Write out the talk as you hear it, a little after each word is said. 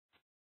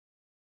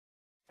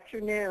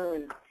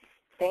afternoon.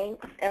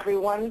 Thanks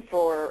everyone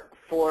for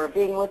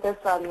being with us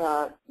on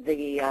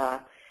the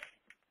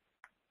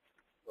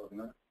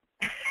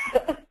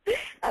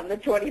on the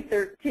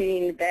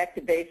 2013 Back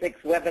to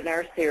Basics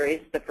webinar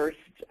series, the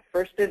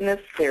first in this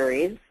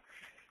series.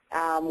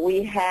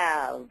 We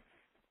have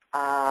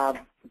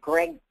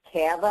Greg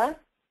Cava,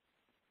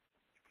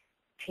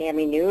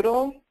 Tammy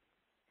Noodle,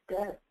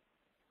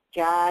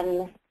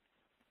 John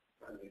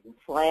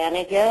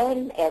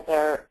Flanagan as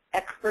our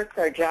experts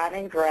are John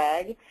and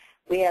Greg.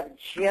 We have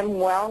Jim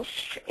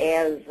Welsh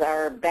as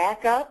our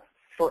backup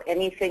for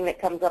anything that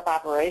comes up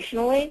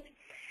operationally.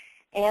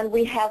 And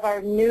we have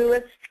our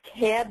newest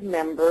CAD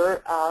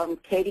member,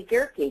 Katie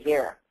Gerke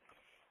here.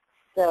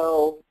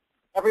 So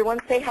everyone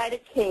say hi to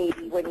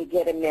Katie when you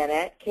get a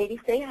minute. Katie,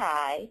 say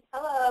hi.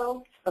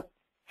 Hello.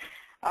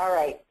 All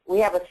right. We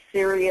have a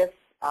serious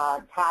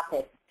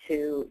topic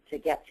to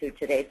get to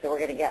today, so we're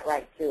going to get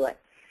right to it.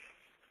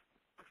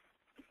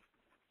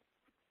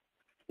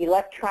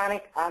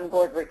 Electronic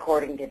onboard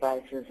recording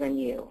devices and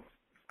you.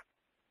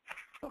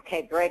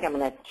 Okay, Greg, I'm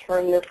going to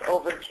turn this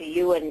over to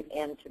you and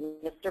to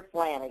Mr.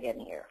 Flanagan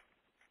here.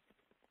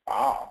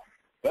 Wow,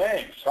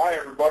 thanks. Hi,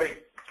 everybody.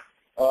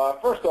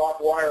 First off,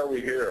 why are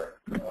we here?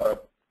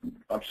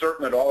 I'm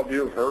certain that all of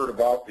you have heard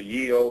about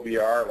the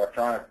Eobr,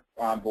 electronic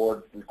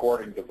onboard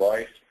recording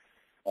device.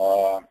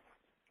 We're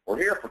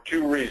here for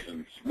two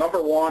reasons.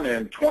 Number one,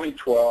 in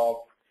 2012,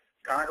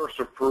 Congress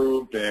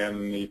approved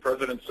and the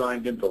President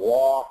signed into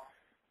law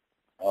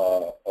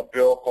a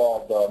bill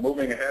called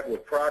Moving Ahead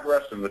with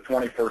Progress in the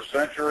 21st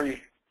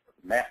Century,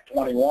 MAP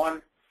 21.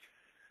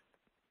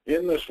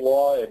 In this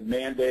law, it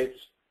mandates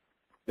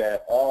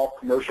that all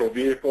commercial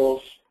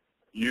vehicles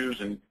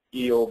use an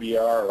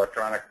Eobr,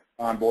 electronic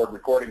onboard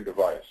recording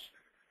device.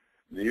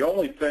 The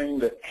only thing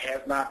that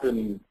has not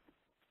been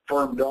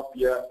firmed up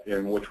yet,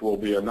 and which will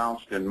be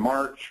announced in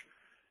March,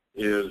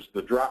 is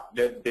the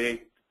drop-dead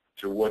date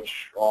to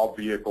which all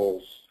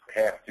vehicles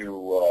have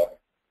to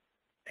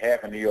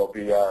have an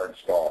Eobr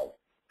installed.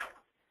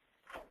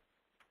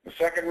 The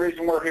second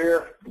reason we're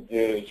here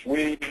is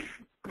we,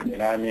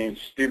 and I mean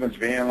Stevens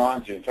Van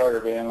Lines, the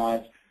entire van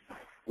lines,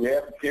 we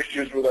have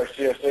issues with our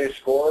CSA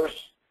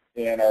scores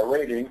and our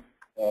rating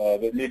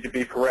that need to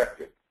be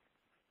corrected.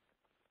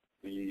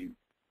 The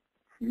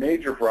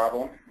major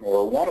problem,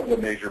 or one of the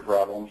major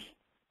problems,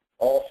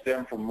 all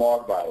stem from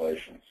log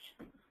violations.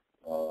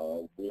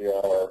 We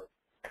are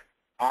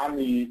on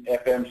the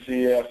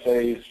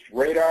FMCSA's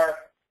radar,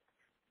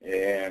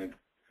 and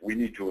we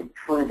need to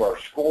improve our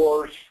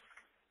scores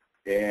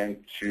and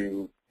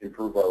to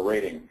improve our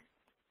rating,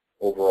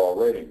 overall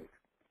rating.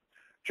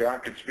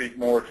 John can speak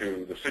more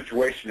to the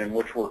situation in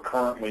which we're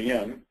currently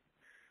in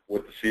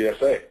with the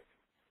CSA.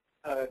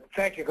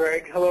 Thank you,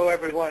 Greg. Hello,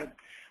 everyone.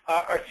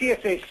 Our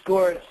CSA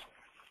scores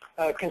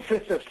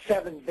consist of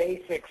 7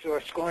 basics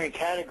or scoring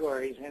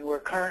categories, and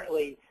we're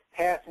currently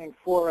passing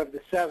 4 of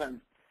the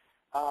 7.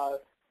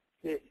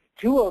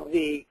 2 of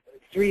the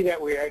 3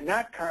 that we are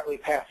not currently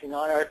passing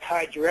on are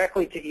tied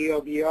directly to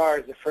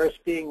Eobr, the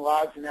first being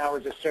logs and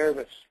hours of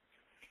service,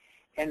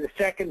 and the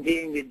second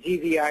being the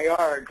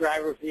DVIR,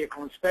 Driver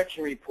Vehicle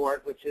Inspection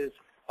Report, which is,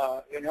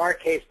 in our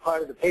case,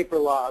 part of the paper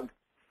log.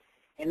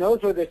 And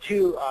those were the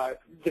 2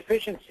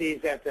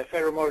 deficiencies that the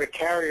Federal Motor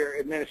Carrier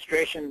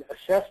Administration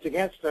assessed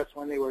against us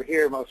when they were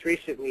here most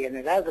recently, and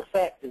it has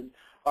affected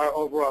our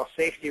overall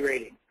safety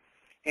rating.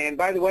 And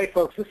by the way,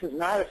 folks, this is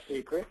not a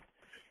secret.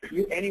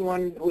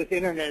 Anyone with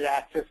Internet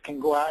access can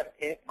go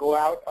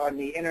out on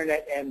the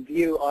Internet and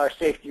view our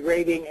safety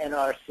rating and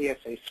our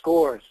CSA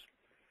scores.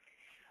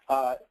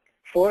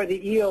 For the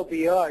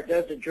Eobr,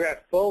 does address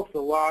both the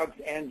logs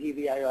and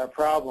DVIR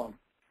problem.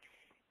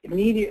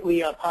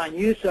 Immediately upon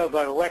use of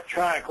an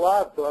electronic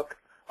logbook,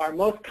 our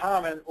most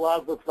common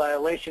logbook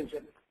violations,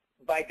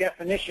 by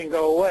definition,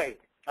 go away.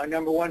 Our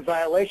number 1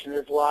 violation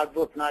is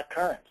logbook not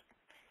current.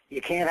 You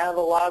can't have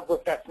a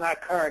logbook that's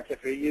not current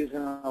if you're using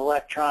an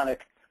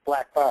electronic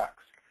black box.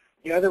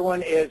 The other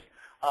one is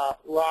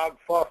log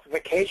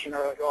falsification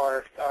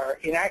or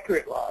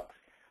inaccurate logs.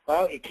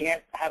 Well, you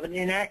can't have an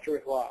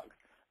inaccurate log.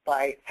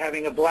 By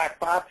having a black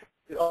box,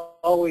 it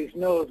always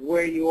knows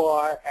where you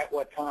are at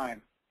what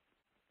time.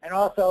 And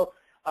also,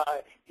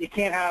 you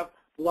can't have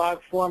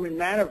log form and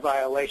manner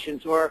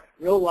violations or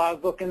no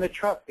logbook in the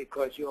truck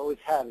because you always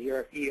have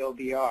your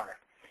Eobr.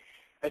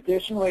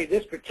 Additionally,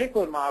 this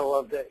particular model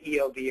of the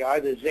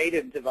Eobr, the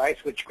Zeta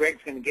device, which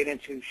Greg's going to get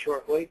into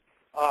shortly,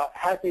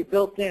 has a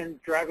built-in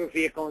driver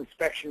vehicle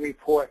inspection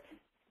report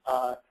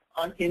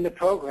in the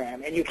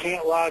program, and you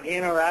can't log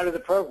in or out of the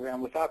program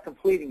without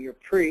completing your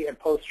pre- and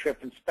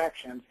post-trip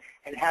inspections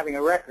and having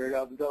a record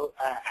of those,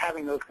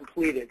 having those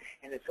completed.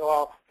 And it's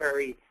all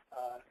very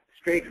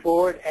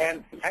straightforward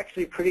and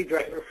actually pretty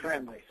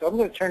driver-friendly. So I'm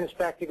going to turn this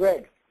back to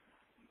Greg.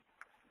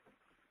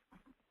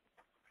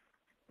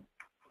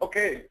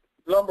 Okay,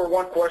 number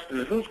 1 question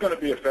is who's going to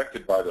be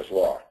affected by this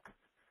law?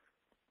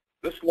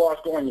 This law is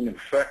going to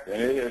affect,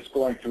 and it is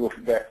going to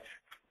affect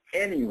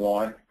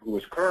anyone who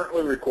is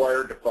currently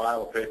required to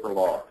file a paper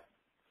log.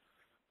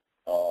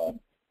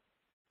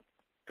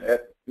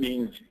 That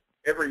means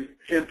every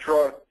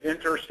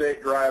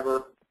interstate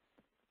driver,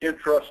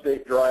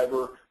 intrastate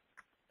driver,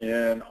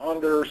 and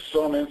under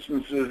some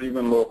instances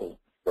even local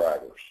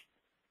drivers.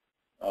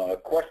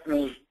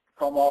 Questions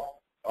come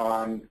up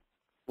on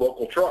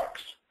local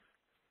trucks.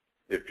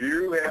 If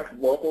you have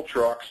local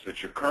trucks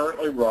that you're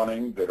currently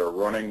running that are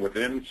running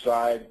within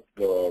inside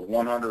the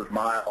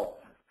 100-mile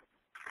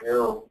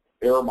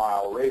air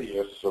mile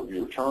radius of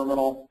your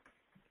terminal,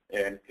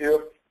 and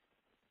if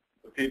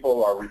the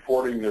people are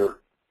reporting their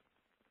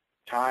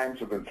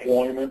times of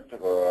employment,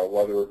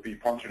 whether it be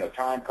punching a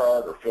time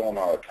card or filling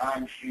out a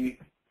timesheet,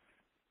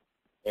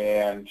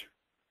 and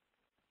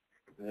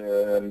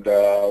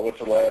what's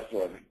the last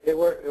one? They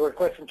work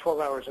less than 12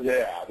 hours a day.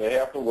 Yeah, they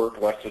have to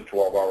work less than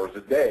 12 hours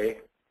a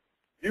day.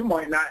 You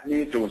might not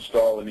need to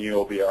install an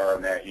Eobr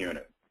on that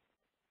unit.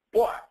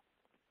 But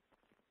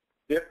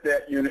if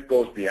that unit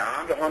goes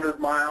beyond 100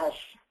 miles,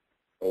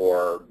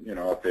 or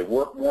if they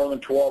work more than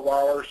 12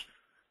 hours,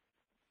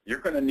 you're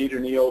going to need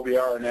an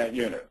Eobr in that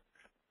unit.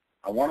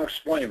 I want to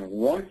explain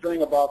one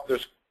thing about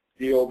this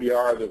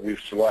Eobr that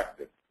we've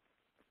selected.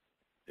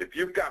 If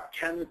you've got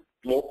 10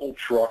 local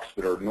trucks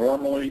that are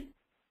normally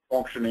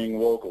functioning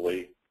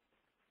locally,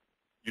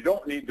 you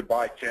don't need to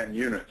buy 10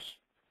 units.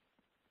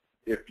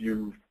 If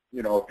you've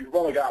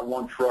only got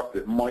one truck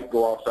that might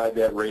go outside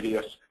that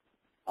radius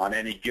on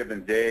any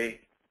given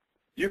day,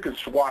 you can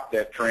swap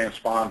that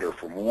transponder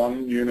from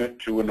one unit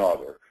to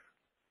another.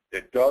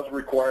 It does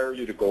require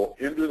you to go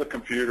into the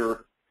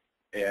computer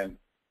and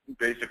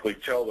basically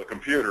tell the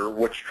computer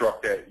which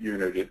truck that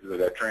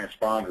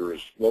transponder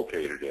is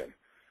located in.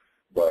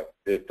 But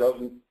it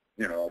doesn't,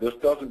 this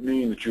doesn't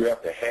mean that you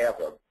have to have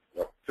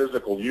a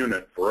physical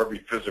unit for every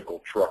physical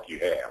truck you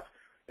have.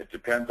 It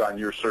depends on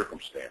your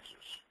circumstances.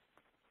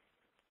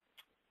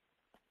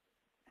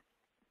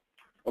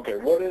 Okay,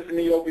 what is an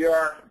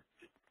Eobr?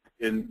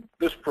 In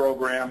this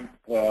program,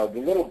 the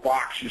little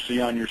box you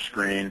see on your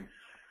screen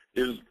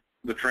is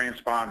the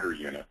transponder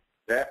unit.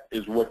 That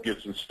is what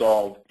gets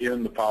installed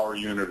in the power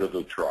unit of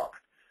the truck.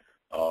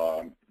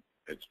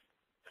 It's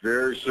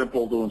very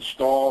simple to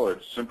install.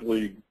 It's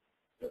simply,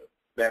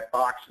 that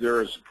box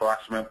there is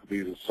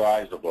approximately the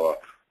size of a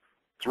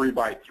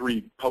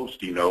 3x3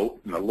 Post-it note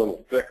and a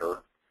little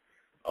thicker.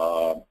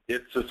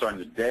 It sits on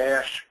the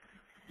dash.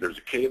 There's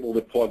a cable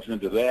that plugs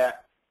into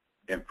that,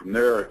 and from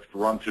there it's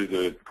run to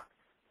the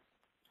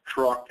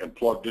truck and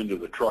plugged into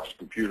the truck's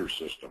computer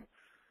system.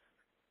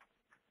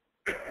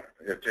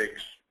 It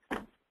takes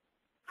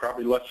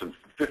probably less than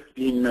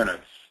 15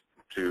 minutes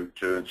to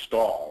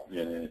install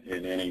in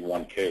any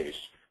one case.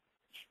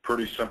 It's a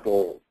pretty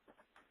simple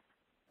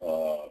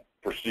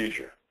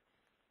procedure.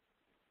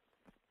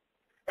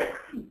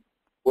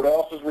 What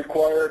else is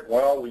required?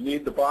 Well, we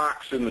need the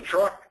box in the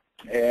truck,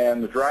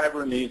 and the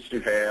driver needs to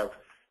have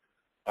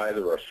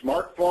either a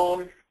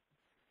smartphone,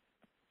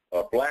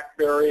 a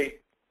BlackBerry,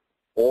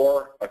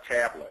 or a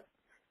tablet.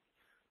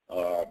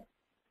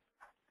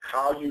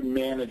 How you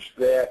manage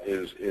that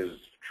is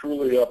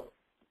truly up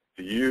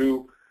to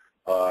you.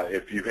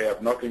 If you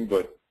have nothing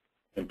but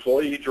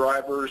employee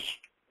drivers,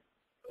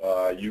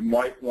 you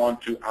might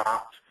want to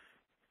opt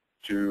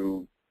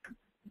to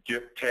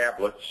get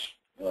tablets,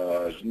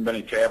 as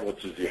many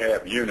tablets as you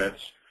have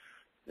units,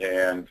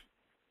 and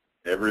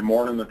every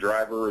morning the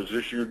driver is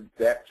issued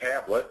that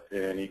tablet,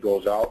 and he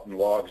goes out and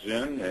logs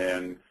in,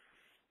 and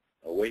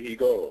away he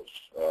goes.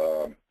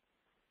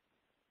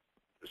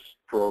 This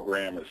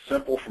program is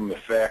simple from the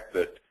fact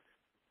that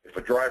if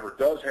a driver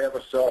does have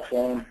a cell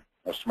phone,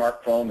 a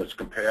smartphone that's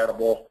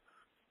compatible,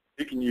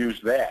 he can use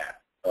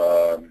that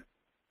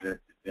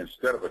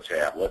instead of a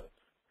tablet.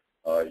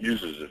 It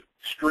uses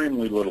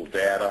extremely little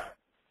data,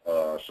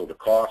 so the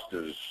cost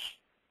is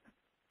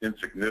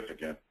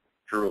insignificant,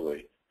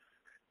 truly.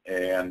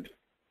 And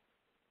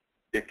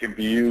it can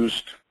be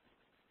used,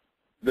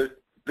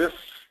 this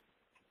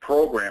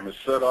program is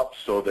set up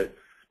so that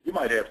you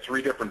might have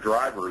 3 different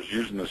drivers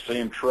using the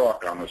same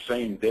truck on the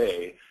same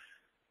day,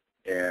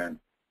 and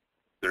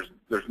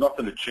there's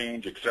nothing to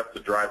change except the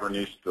driver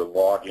needs to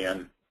log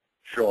in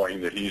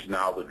showing that he's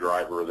now the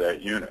driver of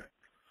that unit.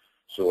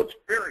 So it's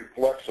very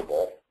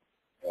flexible.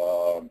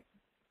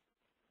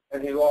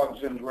 And he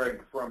logs in,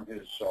 Greg, from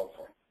his cell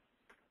phone.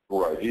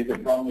 Right, either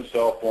from the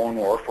cell phone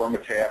or from a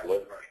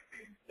tablet.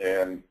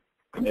 And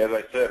as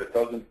I said, it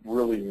doesn't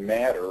really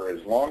matter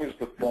as long as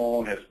the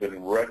phone has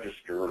been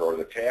registered or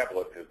the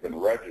tablet has been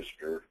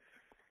registered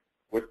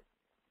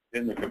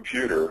in the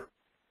computer.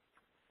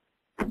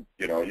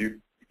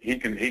 He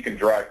can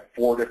drive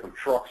 4 different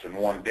trucks in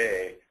one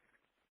day,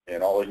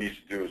 and all he needs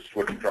to do is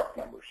switch truck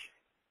numbers.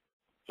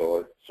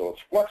 So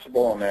it's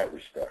flexible in that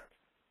respect.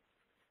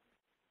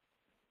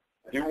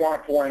 I do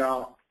want to point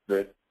out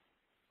that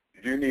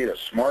if you need a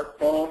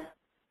smartphone,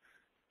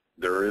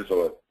 there is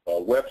a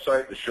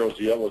website that shows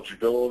the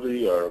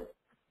eligibility of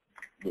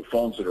the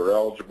phones that are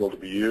eligible to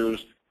be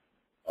used.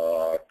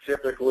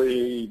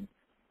 Typically,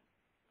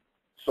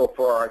 so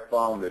far I've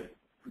found that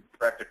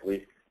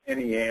practically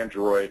any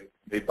Android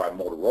made by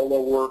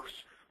Motorola works,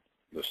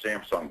 the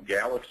Samsung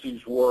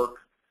Galaxies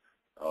work,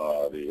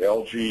 the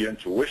LG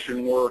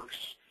Intuition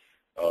works,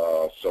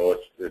 So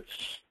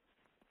it's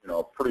you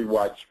know, pretty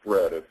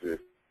widespread.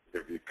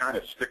 If you kind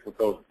of stick with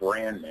those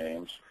brand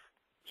names,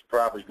 it's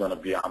probably going to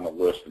be on the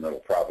list and it'll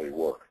probably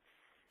work.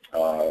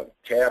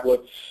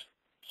 Tablets,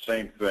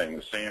 same thing.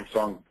 The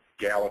Samsung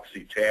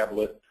Galaxy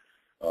tablet,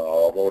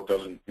 although it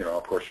doesn't, you know,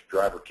 of course, the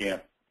driver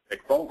can't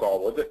make a phone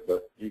call with it,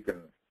 but he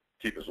can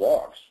keep his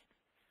logs.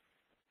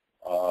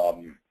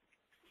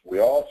 We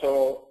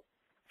also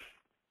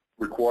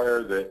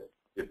require that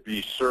it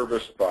be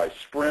serviced by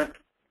Sprint,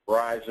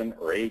 Verizon,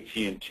 or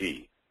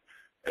AT&T.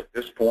 At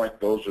this point,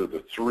 those are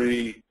the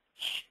three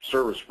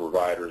service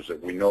providers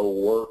that we know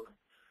work.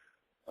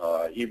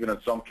 Even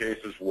in some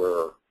cases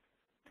where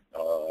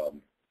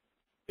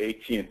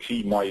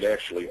AT&T might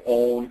actually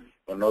own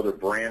another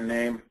brand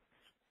name,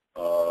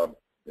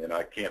 and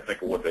I can't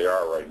think of what they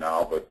are right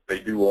now, but they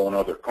do own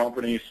other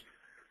companies.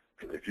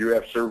 If you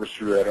have service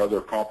through that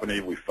other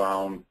company, we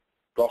found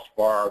thus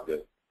far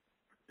that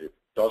it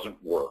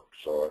doesn't work.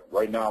 So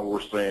right now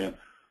we're saying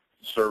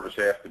the service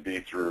has to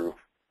be through,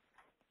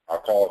 I'll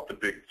call it the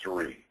big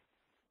three.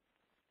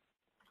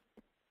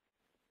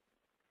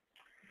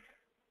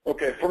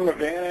 Okay, from the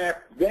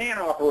van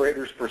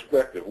operator's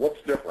perspective,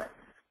 what's different?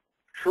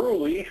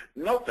 Truly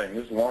nothing,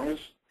 as long as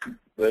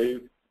they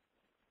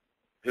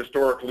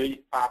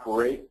historically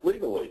operate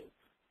legally.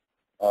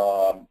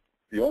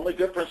 The only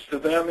difference to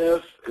them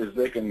is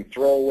they can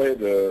throw away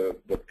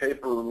the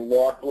paper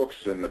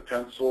logbooks and the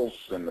pencils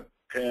and the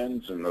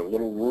pens and the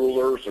little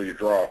ruler so you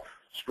draw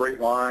straight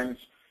lines,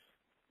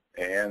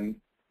 and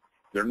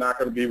they're not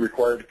going to be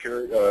required to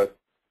carry to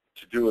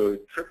do a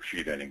trip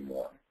sheet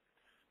anymore.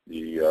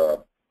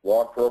 The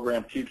log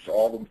program keeps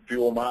all the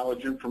fuel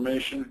mileage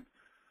information.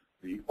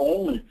 The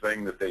only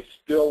thing that they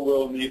still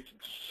will need to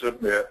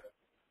submit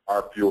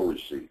are fuel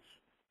receipts.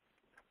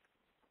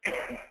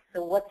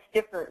 So what's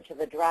different to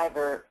the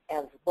driver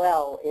as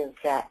well is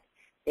that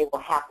they will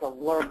have to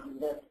learn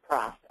this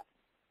process.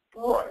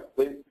 Right.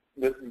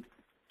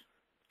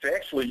 To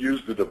actually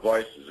use the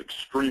device is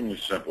extremely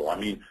simple. I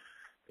mean,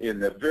 in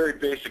the very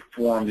basic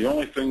form, the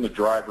only thing the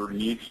driver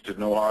needs to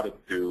know how to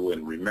do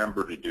and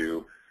remember to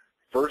do,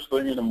 first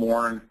thing in the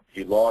morning,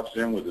 he logs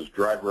in with his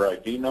driver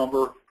ID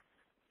number.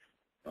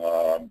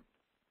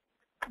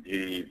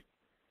 He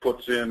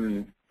puts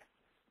in,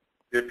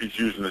 if he's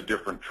using a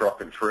different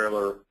truck and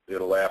trailer,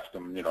 it'll ask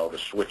him, you know, to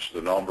switch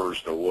the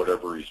numbers to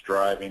whatever he's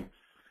driving.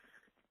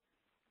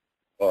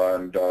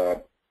 And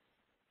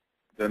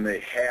then they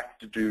have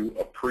to do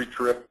a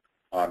pre-trip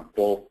on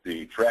both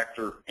the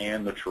tractor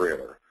and the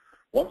trailer.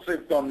 Once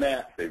they've done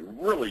that, they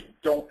really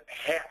don't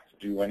have to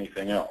do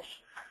anything else,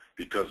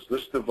 because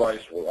this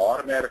device will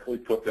automatically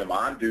put them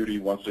on duty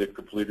once they've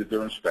completed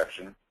their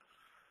inspection.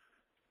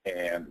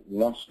 And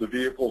once the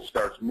vehicle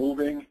starts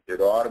moving,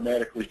 it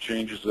automatically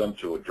changes them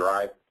to a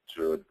drive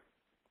to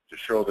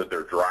show that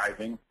they're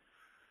driving.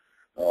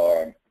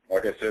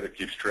 Like I said, it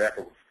keeps track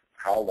of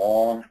how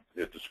long.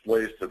 It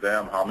displays to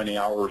them how many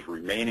hours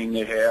remaining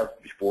they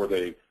have before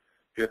they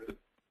hit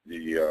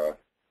the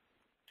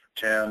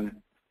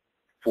 10,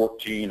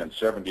 14, and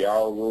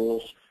 70-hour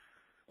rules.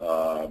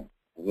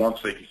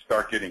 Once they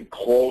start getting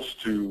close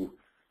to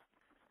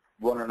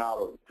running out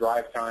of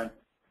drive time,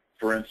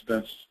 for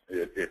instance,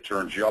 it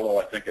turns yellow,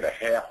 I think, at a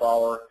half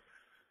hour.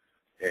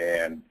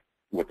 And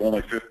with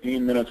only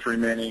 15 minutes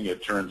remaining,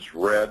 it turns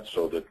red,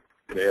 so that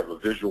they have a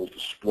visual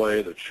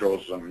display that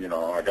shows them, you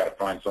know, I got to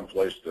find some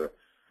place to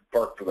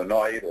park for the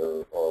night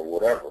or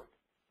whatever.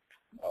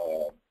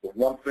 The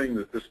one thing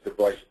that this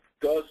device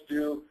does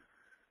do,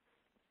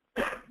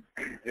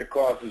 it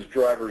causes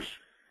drivers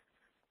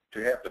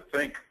to have to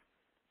think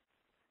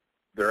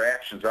their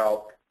actions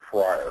out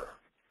prior.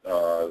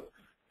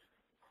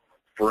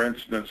 For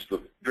instance,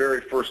 the very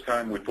first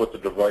time we put the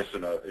device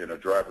in a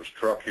driver's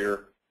truck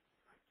here,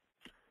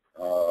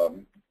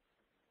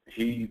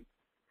 he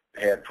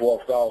had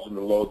 12,000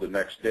 to load the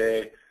next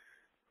day,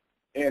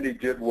 and he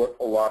did what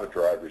a lot of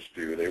drivers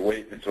do. They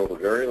wait until the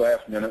very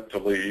last minute to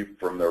leave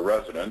from their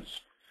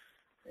residence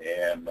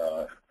and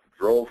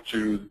drove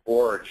to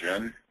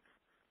origin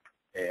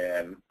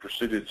and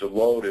proceeded to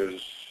load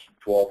his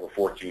 12 or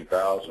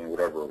 14,000,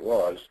 whatever it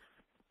was,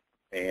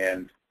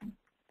 and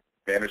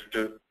managed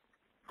to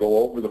go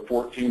over the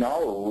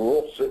 14-hour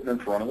rule sitting in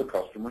front of the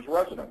customer's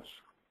residence.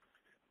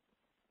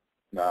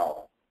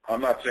 Now,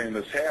 I'm not saying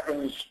this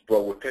happens,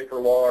 but with paper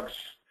logs,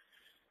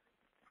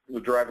 the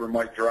driver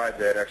might drive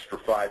that extra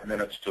 5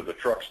 minutes to the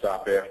truck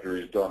stop after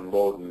he's done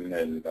loading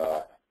and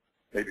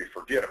maybe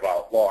forget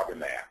about logging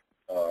that.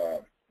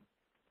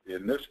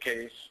 In this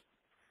case,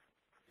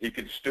 he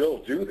can still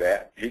do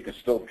that. He can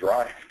still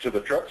drive to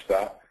the truck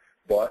stop,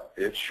 but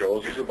it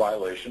shows as a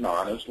violation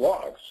on his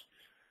logs,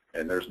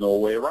 and there's no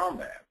way around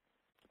that.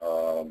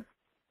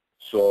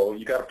 So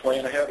you got to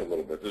plan ahead a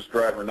little bit. This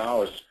driver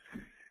now has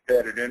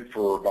had it in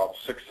for about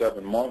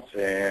 6-7 months,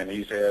 and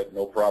he's had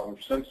no problem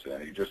since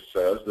then. He just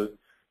says that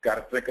got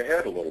to think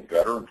ahead a little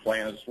better and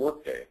plan his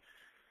workday.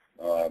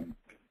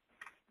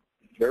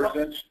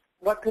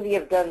 What could he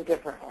have done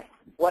differently?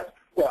 What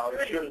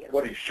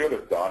he should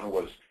have done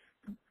was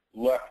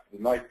left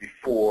the night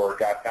before,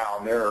 got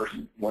down there,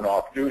 went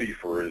off duty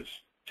for his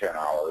 10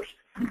 hours,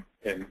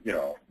 and, you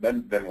know,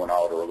 then went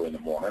out early in the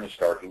morning and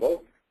started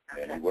loading,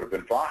 and he would have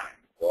been fine.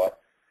 But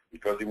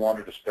because he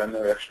wanted to spend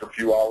the extra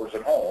few hours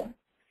at home,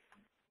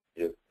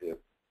 it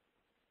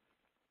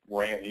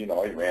ran, you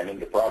know, he ran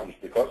into problems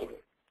because of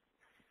it.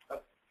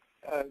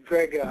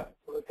 Greg,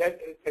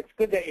 it's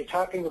good that you're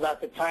talking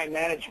about the time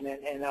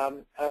management, and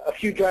a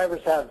few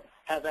drivers have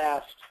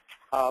asked,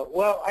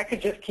 well, I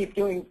could just keep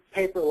doing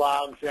paper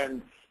logs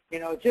and, you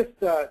know, just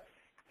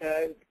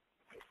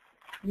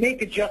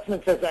make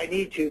adjustments as I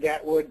need to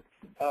that would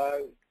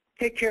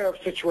take care of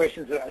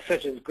situations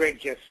such as Greg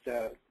just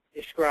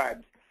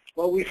described.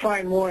 Well, we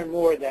find more and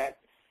more that,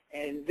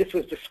 and this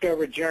was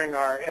discovered during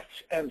our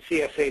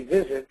FMCSA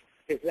visit,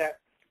 is that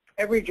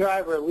every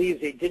driver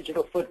leaves a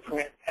digital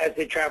footprint as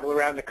they travel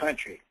around the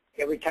country.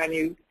 Every time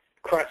you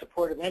cross a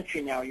port of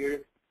entry now, your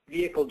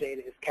vehicle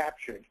data is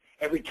captured.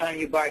 Every time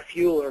you buy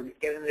fuel or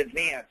get an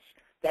advance,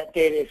 that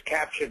data is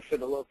captured for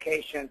the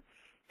location,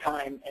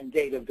 time, and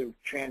date of the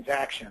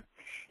transaction.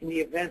 In the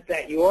event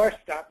that you are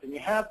stopped and you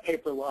have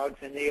paper logs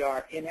and they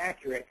are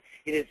inaccurate,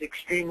 it is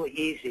extremely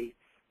easy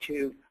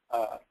to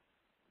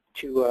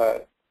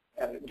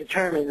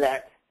determine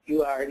that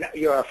you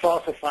are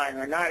falsifying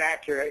or not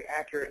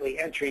accurately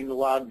entering the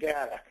log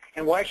data.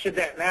 And why should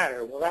that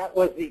matter? Well, that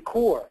was the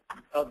core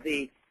of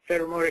the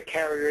Federal Motor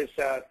Carriers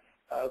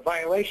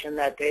violation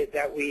that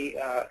we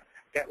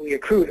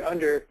accrued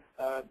under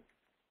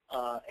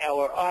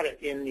our audit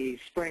in the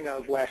spring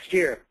of last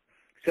year.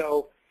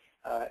 So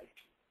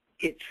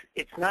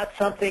it's not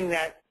something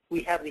that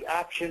we have the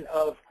option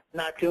of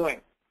not doing.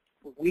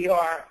 We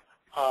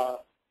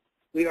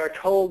are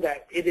told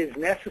that it is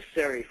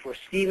necessary for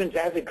Stevens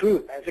as a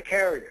group, as a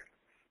carrier,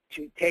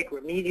 to take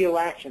remedial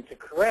action to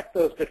correct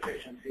those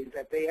deficiencies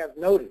that they have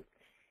noted.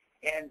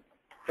 And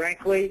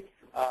frankly,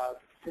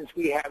 since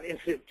we have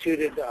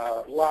instituted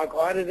log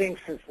auditing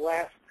since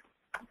last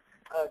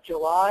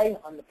July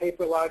on the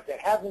paper logs that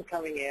have been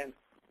coming in,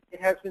 it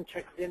has been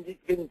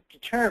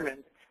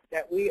determined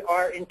that we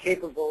are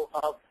incapable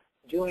of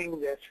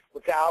doing this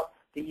without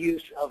the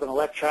use of an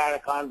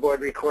electronic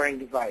onboard recording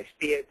device,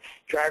 be it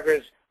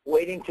drivers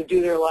waiting to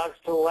do their logs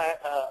till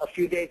a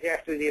few days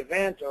after the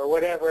event or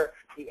whatever.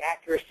 The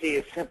accuracy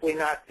is simply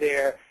not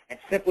there and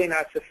simply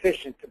not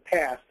sufficient to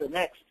pass the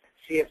next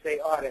CSA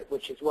audit,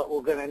 which is what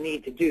we're going to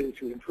need to do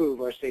to improve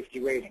our safety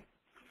rating.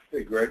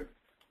 Hey, Greg.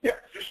 Yeah.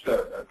 Just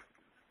a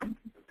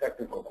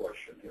technical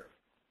question here.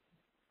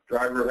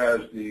 Driver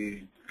has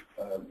the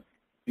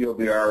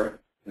Eobr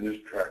in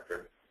his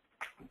tractor.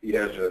 He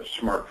has a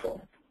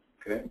smartphone.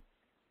 Okay.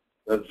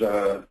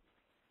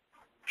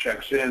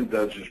 Checks in,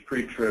 does his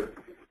pre-trip,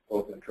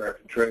 both in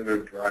tractor trailer,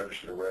 drives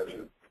to the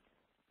resident.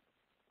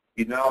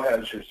 He now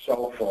has his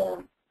cell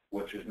phone,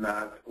 which is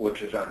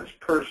on his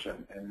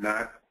person and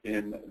not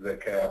in the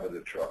cab of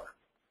the truck.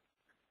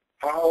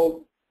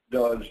 How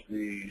does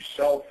the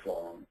cell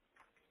phone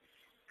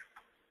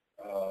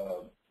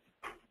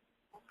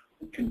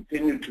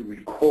continue to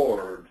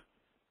record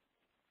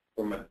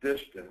from a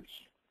distance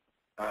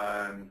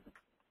on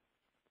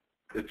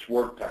its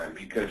work time?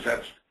 Because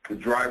that's the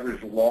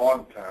driver's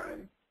log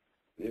time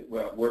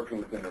working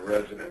within a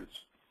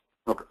residence.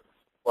 Okay.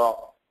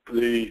 Well,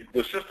 the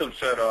system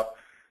set up,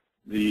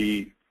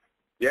 the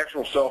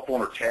actual cell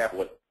phone or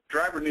tablet,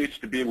 driver needs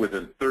to be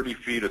within 30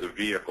 feet of the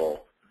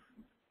vehicle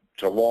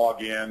to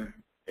log in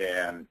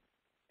and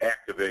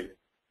activate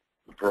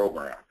the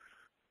program.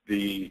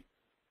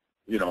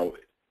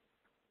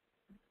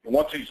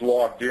 Once he's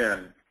logged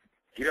in,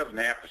 he doesn't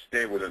have to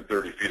stay within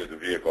 30 feet of the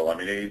vehicle. I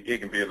mean, he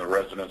can be in the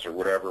residence or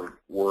whatever,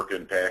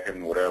 working,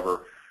 packing,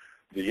 whatever.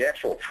 The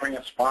actual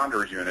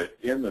transponder unit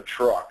in the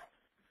truck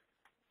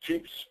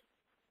keeps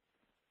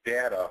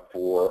data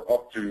for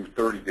up to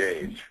 30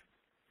 days,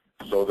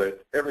 so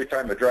that every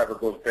time the driver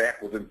goes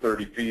back within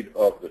 30 feet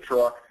of the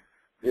truck,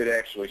 it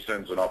actually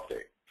sends an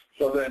update.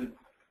 So then,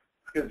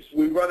 because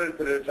we run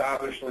into this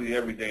obviously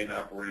every day in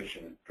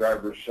operation,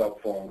 driver's cell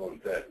phone goes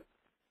dead.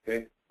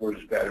 Okay, where's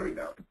his battery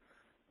now?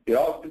 It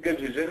also, because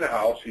he's in the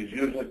house, he's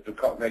using it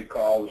to make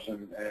calls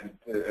and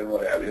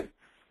what have you,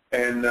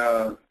 and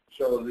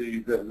so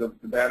the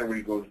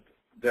battery goes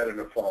dead in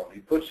the phone.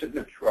 He puts it in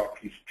the truck.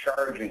 He's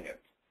charging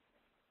it.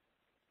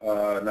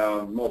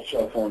 Now, most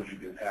cell phones you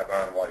can have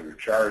on while you're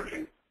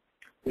charging.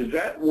 Is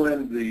that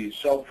when the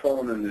cell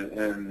phone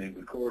and the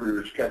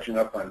recorder is catching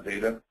up on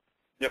data?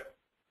 Yep.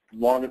 As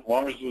long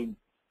as the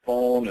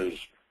phone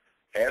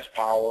has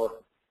power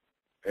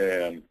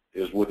and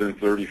is within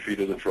 30 feet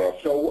of the truck.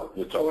 So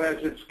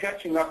as it's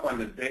catching up on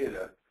the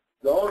data,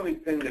 the only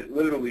thing that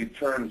literally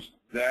turns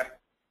that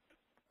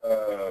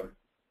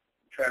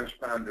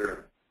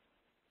transponder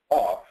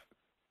off,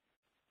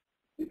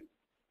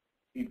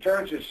 he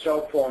turns his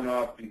cell phone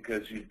off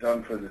because he's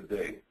done for the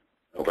day.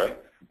 Okay.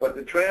 But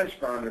the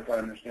transponder, if I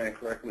understand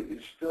correctly,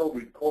 is still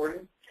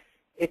recording?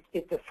 It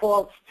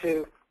defaults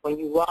to, when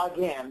you log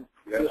in,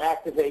 Yes. you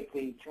activate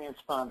the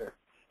transponder.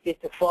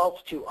 It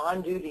defaults to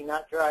on duty,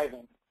 not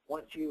driving,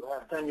 once you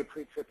have done your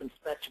pre-trip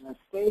inspection, and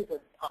stays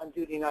on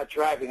duty not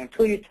driving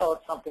until you tell it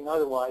something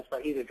otherwise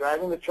by either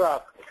driving the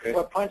truck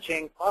or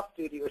punching off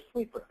duty or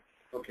sleeper.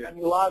 Okay. When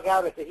you log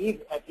out at the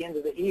end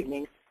of the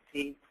evening,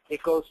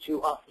 it goes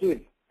to off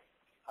duty.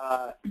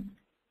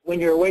 When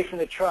you're away from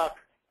the truck,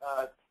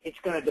 it's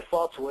going to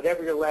default to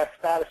whatever your last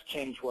status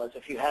change was.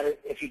 If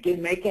you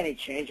didn't make any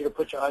change, it'll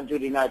put you on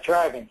duty not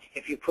driving.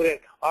 If you put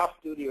it off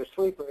duty or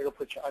sleeper, it'll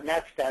put you on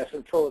that status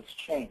until it's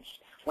changed.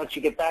 Once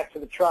you get back to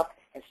the truck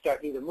and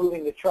start either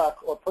moving the truck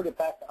or put it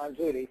back on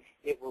duty,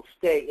 it will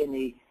stay in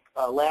the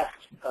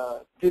last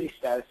duty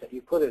status that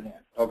you put it in.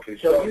 Okay.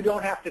 So you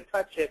don't have to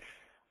touch it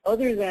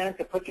other than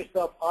to put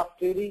yourself off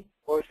duty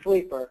or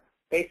sleeper.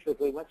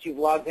 Basically, once you've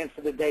logged in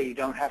for the day, you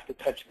don't have to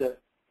touch the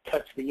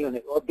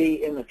unit or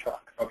be in the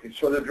truck. Okay,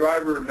 so the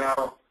driver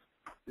now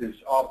is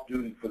off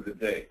duty for the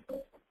day.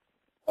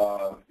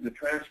 The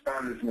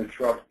transponder's in the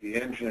truck, the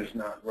engine is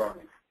not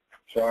running.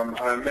 So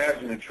I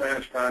imagine the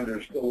transponder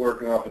is still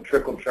working off a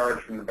trickle charge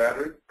from the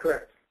battery?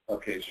 Correct.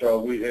 Okay,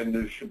 so and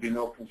there should be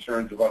no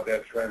concerns about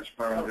that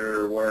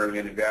transponder wearing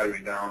any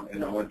battery down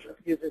in the winter?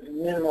 It uses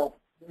minimal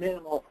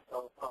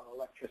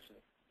electricity.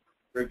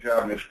 Great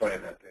job in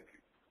explaining that, thank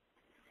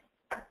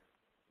you.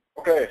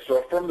 Okay,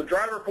 so from the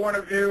driver point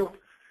of view,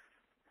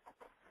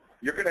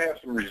 you're going to have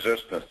some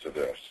resistance to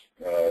this.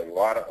 A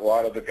lot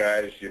of the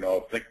guys,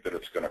 think that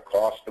it's going to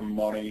cost them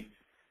money,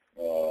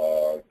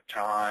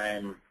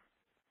 time,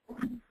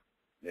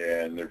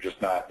 and they're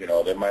just not,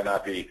 they might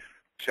not be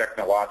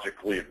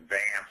technologically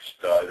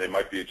advanced. They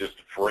might be just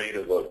afraid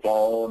of the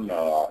phone.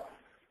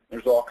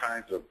 There's all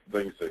kinds of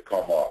things that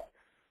come up.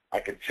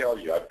 I can tell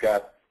you, I've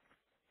got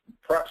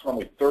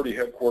approximately 30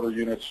 headquarter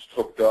units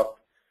hooked up,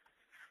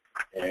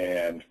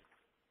 and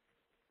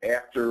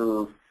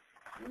after,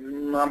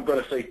 I'm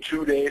going to say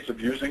 2 days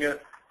of using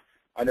it,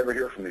 I never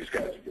hear from these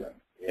guys again.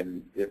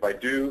 And if I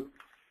do,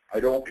 I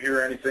don't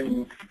hear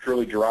anything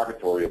truly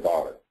derogatory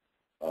about it.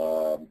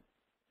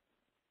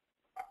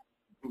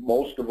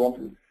 Most of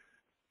them,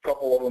 a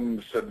couple of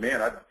them said,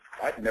 man,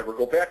 I'd never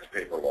go back to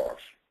paper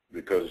logs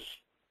because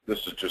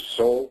this is just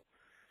so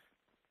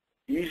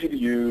easy to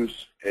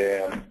use,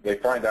 and they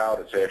find out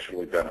it's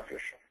actually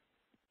beneficial.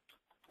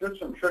 There's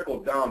some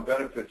trickle-down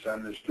benefits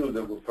on this, too,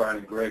 that we're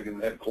finding, Greg, in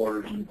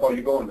headquarters. Oh,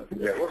 you're going there?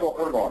 Yeah, we're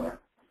going there.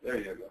 There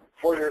you go.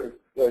 For your,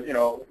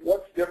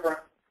 what's different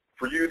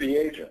for you, the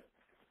agent?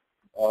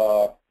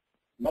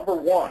 Number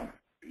one,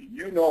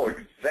 you know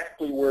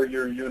exactly where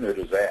your unit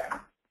is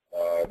at.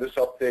 This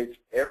updates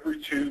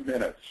every 2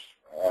 minutes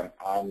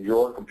on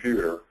your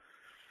computer,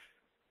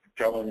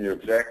 telling you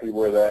exactly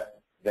where that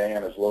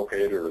van is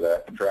located or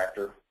that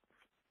tractor.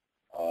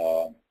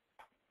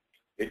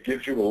 It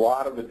gives you a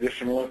lot of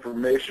additional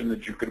information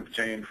that you can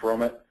obtain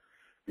from it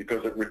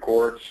because it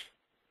records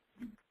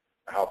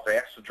how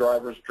fast the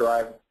driver's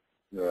drive.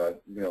 The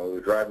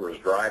driver is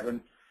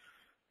driving.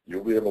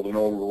 You'll be able to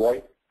know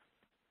right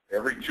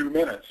every 2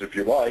 minutes, if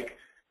you like,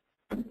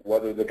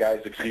 whether the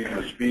guy's exceeding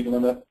the speed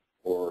limit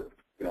or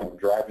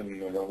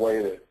driving in a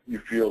way that you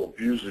feel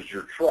abuses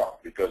your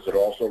truck, because it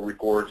also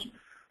records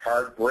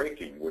hard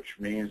braking, which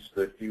means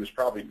that he was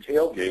probably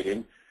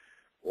tailgating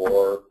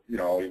or he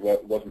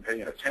wasn't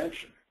paying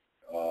attention.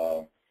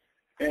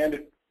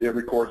 And it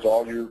records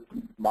all your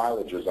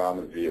mileages on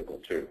the vehicle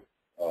too.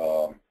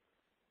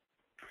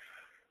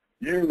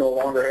 You no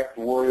longer have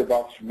to worry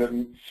about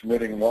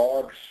submitting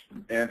logs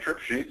and trip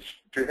sheets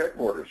to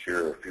headquarters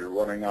here if you're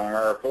running on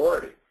our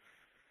authority.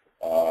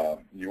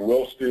 You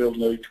will still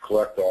need to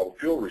collect all the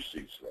fuel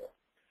receipts though.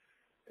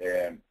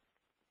 And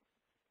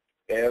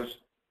as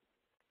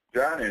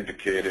John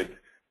indicated,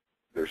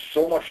 there's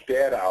so much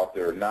data out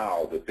there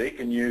now that they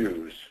can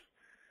use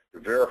to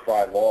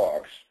verify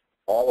logs,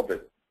 all of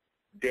it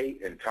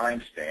date and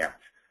time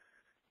stamped,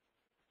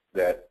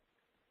 that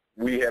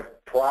we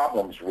have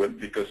problems with,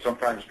 because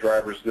sometimes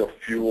drivers, they'll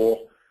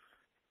fuel,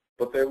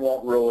 but they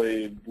won't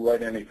really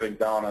write anything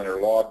down on their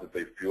log that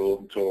they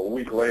fueled until a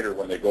week later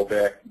when they go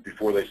back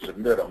before they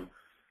submit them,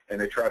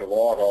 and they try to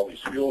log all these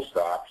fuel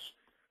stops.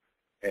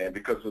 And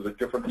because of the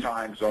different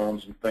time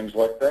zones and things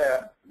like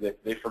that,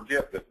 they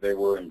forget that they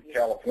were in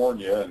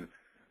California, and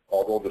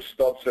although the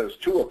stub says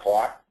 2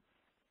 o'clock,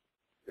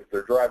 if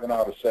they're driving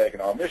out of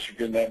Saginaw,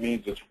 Michigan, that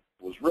means it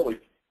was really,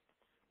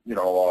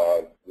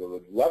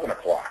 11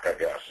 o'clock, I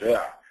guess,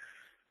 yeah.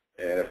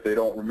 And if they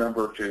don't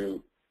remember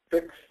to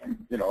fix,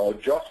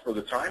 adjust for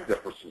the time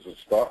differences and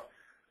stuff,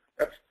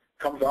 that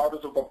comes out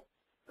as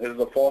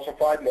a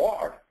falsified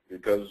log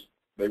because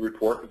they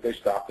report that they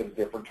stopped at a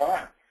different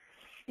time.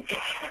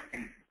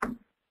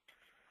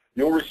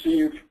 You'll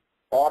receive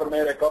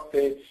automatic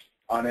updates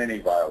on any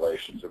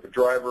violations. If a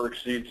driver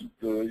exceeds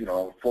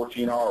the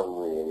 14-hour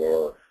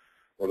rule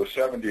or the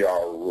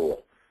 70-hour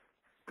rule,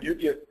 you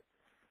get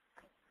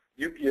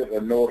a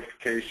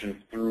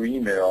notification through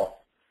email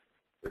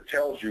that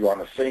tells you on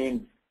the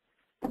same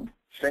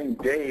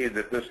day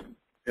that this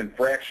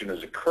infraction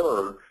has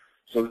occurred,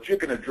 so that you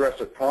can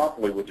address it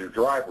promptly with your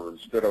driver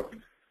instead of,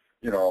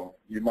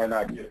 you might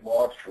not get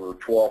logs for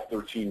 12,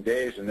 13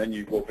 days, and then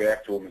you go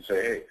back to them and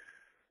say, hey,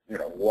 you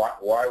know,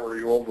 why were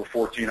you over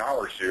 14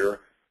 hours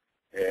here?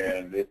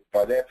 And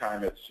by that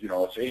time, it's, you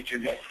know, it's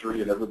ancient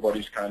history, and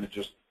everybody's kind of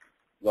just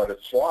let it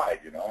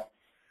slide, you know.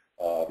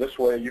 This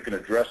way, you can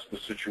address the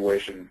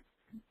situation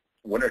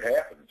when it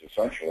happens,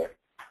 essentially.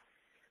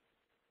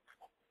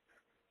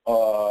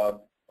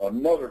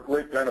 Another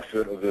great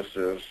benefit of this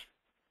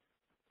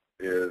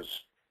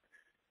is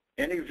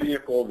any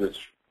vehicle that's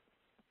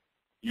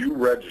you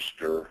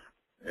register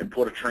and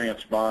put a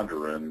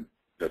transponder in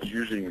that's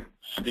using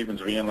Stevens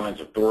Van Line's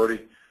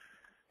authority,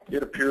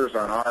 it appears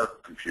on our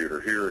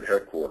computer here at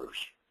headquarters.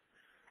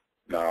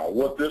 Now,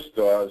 what this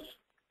does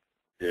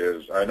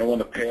is, I know in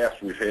the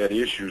past we've had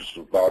issues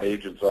about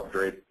agents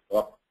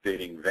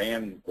updating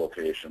van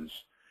locations.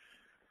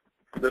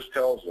 This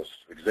tells us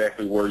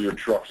exactly where your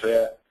truck's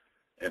at,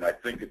 and I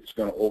think it's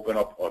going to open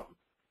up a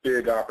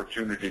big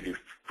opportunity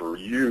for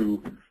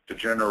you to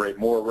generate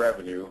more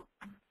revenue,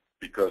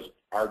 because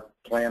our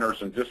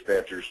planners and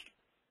dispatchers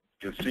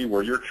can see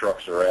where your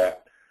trucks are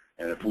at,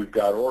 and if we've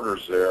got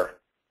orders there,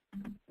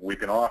 we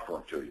can offer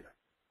them to you.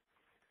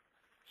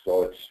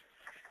 So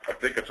I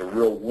think it's a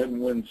real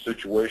win-win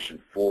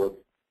situation for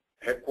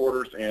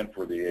headquarters and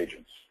for the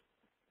agents.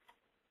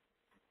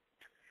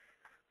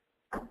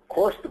 Of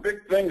course, the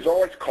big thing's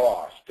always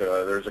cost.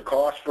 There's a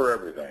cost for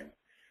everything.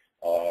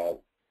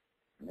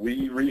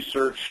 We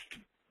researched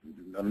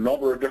a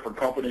number of different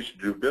companies to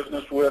do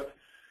business with,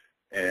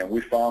 and we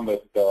found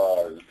that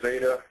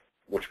Zeta,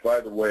 which, by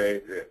the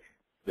way,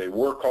 they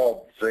were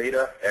called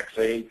Zeta,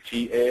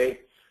 X-A-T-A,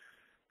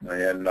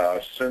 and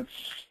since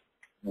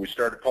we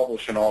started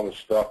publishing all this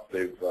stuff,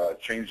 they've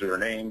changed their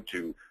name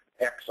to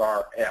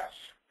XRS.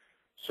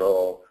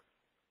 So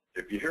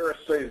if you hear us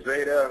say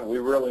Zeta, we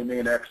really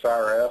mean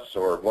XRS,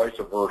 or vice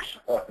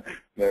versa.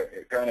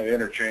 They're kind of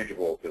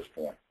interchangeable at this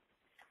point.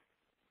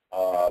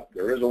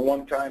 There is a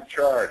one-time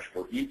charge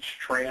for each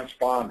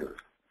transponder.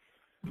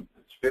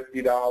 It's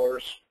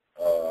 $50.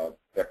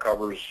 That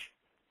covers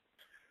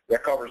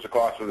the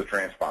cost of the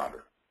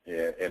transponder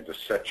and to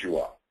set you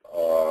up.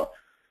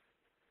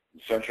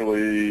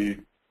 Essentially,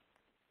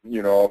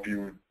 you know, if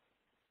you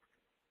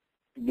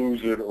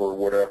lose it or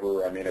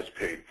whatever, I mean, it's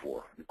paid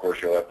for. Of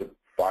course, you'll have to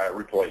buy a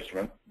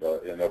replacement,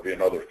 and there'll be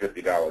another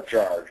 $50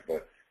 charge,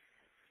 but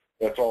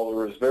that's all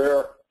there is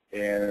there,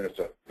 and it's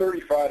a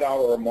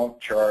 $35 a month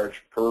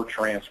charge per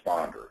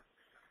transponder.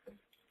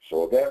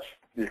 So that's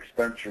the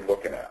expense you're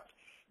looking at.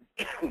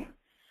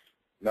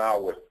 Now,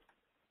 with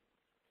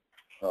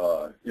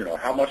you know,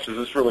 how much does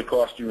this really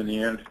cost you in the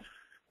end?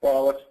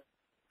 Well, let's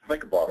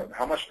think about it.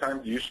 How much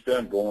time do you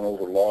spend going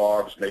over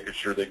logs, making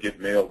sure they get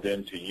mailed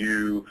in to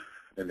you,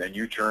 and then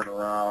you turn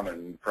around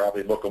and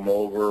probably look them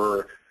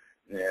over,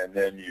 and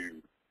then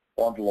you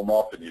bundle them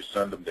up and you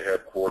send them to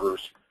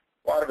headquarters?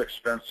 A lot of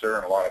expense there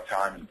and a lot of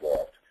time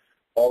involved.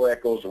 All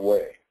that goes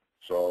away.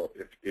 So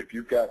if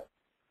you've got,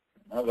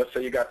 well, let's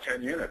say you got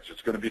 10 units,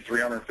 it's going to be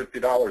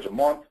 $350 a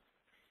month.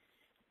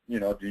 You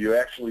know, do you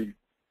actually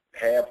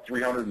have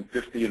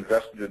 $350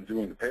 invested in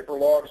doing the paper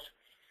logs?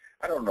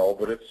 I don't know,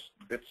 but it's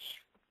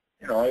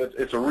you know,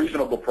 it's a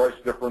reasonable price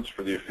difference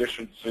for the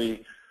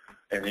efficiency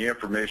and the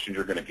information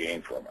you're going to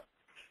gain from it.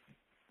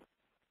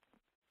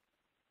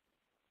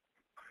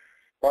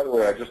 By the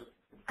way, I just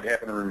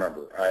happen to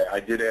remember,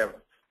 I did have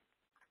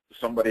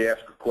somebody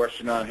ask a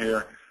question on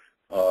here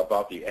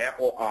about the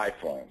Apple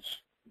iPhones.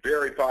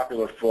 Very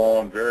popular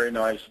phone, very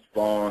nice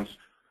phones.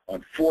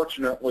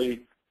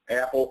 Unfortunately,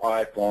 Apple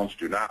iPhones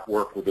do not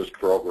work with this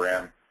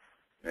program,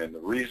 and the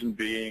reason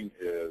being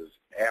is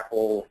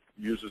Apple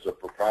uses a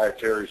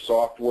proprietary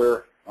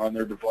software on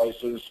their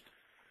devices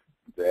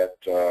that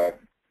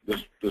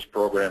this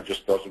program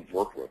just doesn't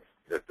work with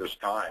at this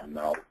time.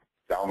 Now,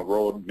 down the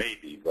road,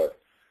 maybe, but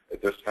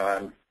at this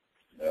time,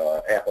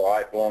 Apple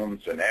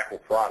iPhones and Apple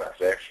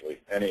products,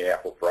 actually, any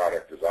Apple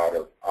product is out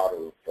of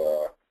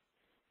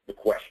the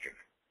question.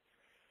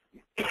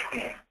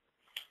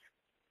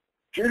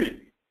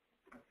 Judy.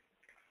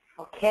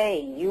 Okay,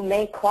 you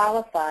may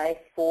qualify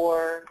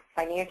for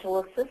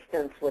financial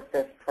assistance with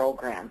this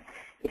program.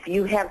 If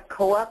you have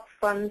co-op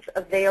funds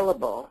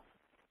available,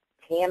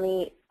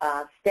 Tammy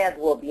Stead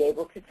will be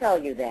able to tell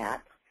you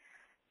that.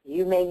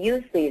 You may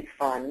use these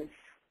funds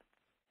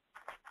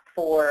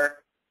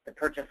for the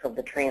purchase of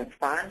the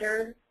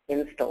transponder,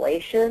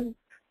 installation,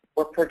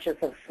 or purchase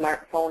of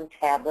smartphone,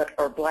 tablet,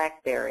 or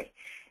BlackBerry.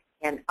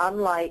 And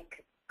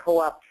unlike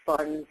co-op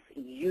funds,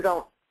 you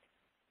don't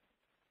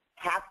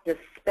have to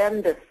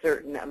spend a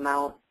certain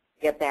amount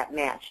to get that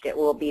matched. It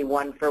will be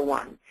one for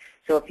one.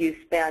 So if you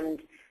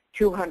spend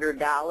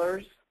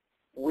 $200,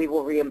 we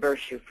will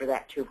reimburse you for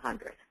that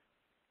 $200.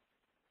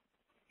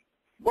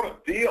 What a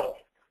deal.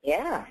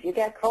 Yeah, if you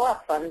got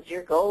co-op funds,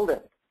 you're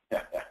golden.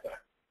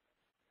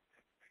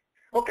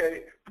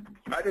 Okay,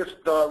 I just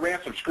ran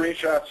some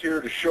screenshots here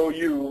to show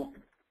you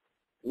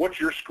what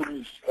your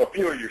screens, a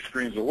few of your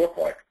screens will look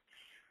like.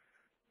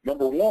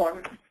 Number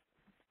one,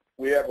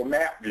 we have a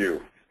map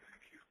view.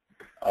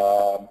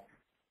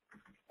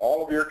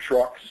 All of your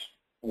trucks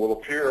will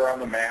appear on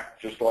the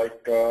map just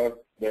like they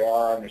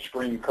are on the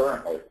screen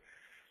currently.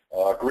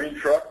 Green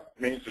truck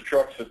means the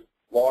truck's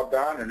logged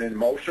on and in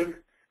motion.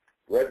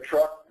 Red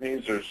truck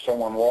means there's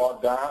someone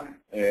logged on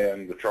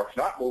and the truck's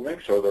not moving,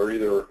 so they're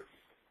either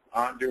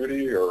on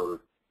duty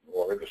or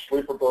in the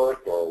sleeper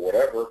berth or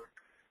whatever.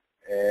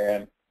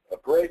 And a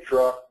gray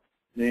truck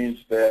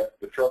means that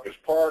the truck is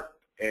parked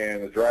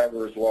and the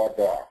driver is logged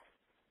off.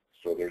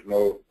 So there's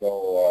nothing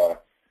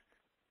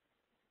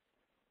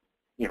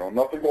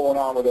going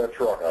on with that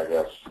truck, I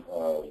guess,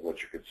 is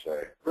what you could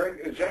say. Greg,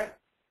 is that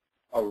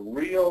a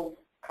real,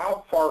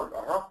 how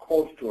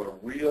close to a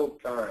real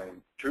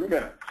time? 2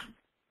 minutes.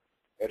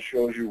 That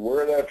shows you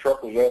where that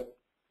truck was at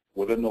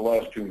within the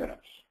last 2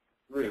 minutes.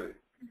 Really?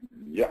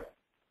 Yeah.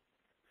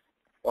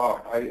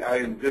 Wow, I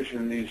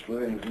envision these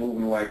things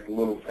moving like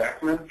little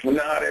Pac-Man.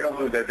 No, they don't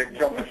do that. They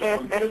jump just a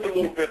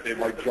little bit. They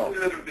might jump. A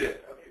little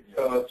bit. Okay.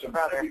 So it's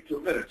about every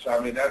 2 minutes. I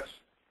mean,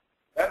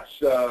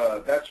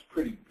 that's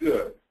pretty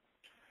good.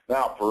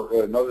 Now,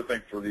 for another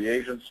thing for the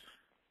agents,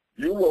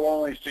 you will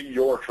only see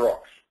your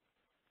trucks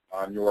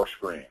on your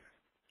screen.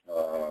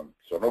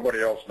 So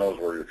nobody else knows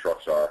where your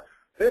trucks are,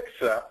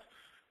 except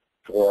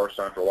for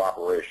central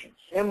operations.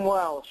 Jim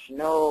Welsh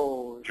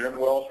knows. Jim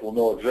Welsh will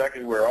know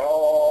exactly where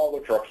all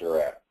the trucks are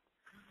at.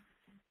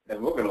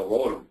 And we're going to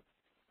load them.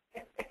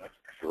 That's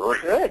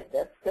great. Good,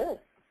 that's good.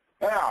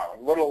 Now,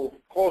 a little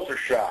closer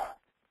shot.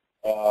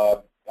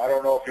 I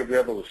don't know if you'll be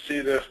able to see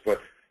this,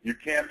 but you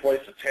can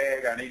place a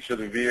tag on each of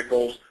the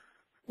vehicles,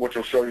 which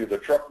will show you the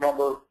truck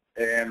number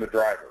and the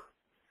driver.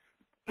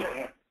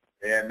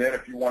 And then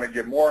if you want to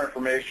get more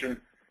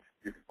information,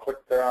 you can click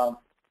on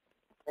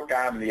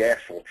the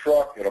actual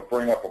truck. It'll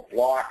bring up a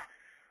block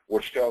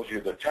which tells you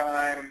the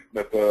time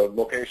that the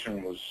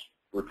location was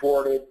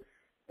reported.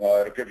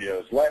 It'll give you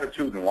his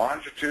latitude and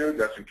longitude.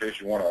 That's in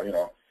case you want to, I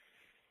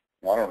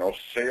don't know,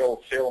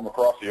 sail them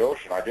across the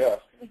ocean, I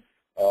guess.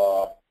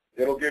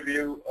 It'll give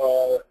you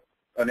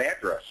an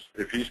address.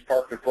 If he's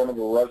parked in front of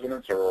a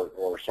residence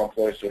or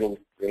someplace, it'll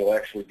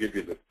actually give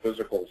you the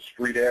physical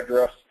street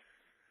address.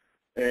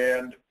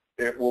 And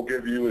it will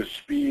give you his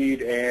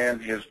speed and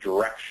his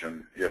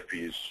direction if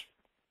he's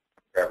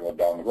traveling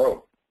down the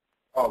road.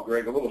 Oh,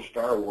 Greg, a little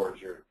Star Wars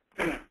here.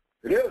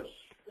 It is.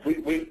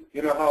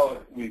 You know how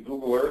we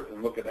Google Earth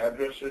and look at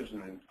addresses?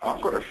 And I'm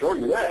going to show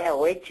you that. Yeah,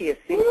 wait till you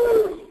see.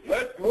 Woo,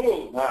 let's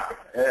move.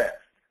 Yeah.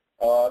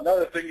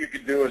 Another thing you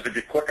can do is if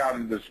you click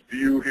on this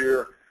view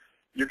here,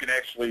 you can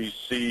actually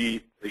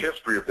see the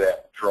history of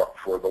that truck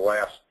for the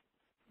last,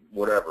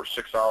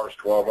 6 hours,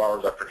 12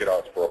 hours. I forget how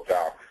it's broke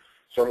down.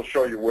 So it'll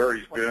show you where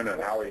he's been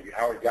and how he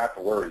got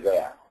to where he's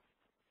at.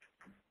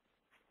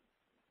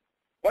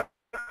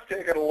 Let's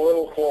take it a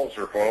little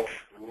closer, folks.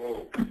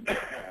 Whoa.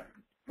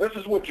 This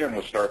is what Jim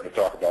was starting to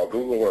talk about,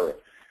 Google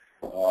Earth.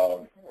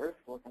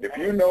 If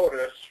you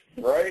notice,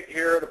 right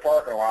here in the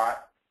parking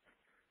lot,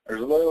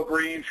 there's a little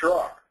green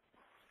truck.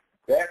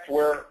 That's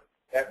where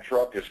that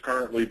truck is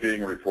currently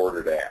being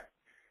reported at.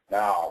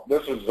 Now,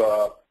 this is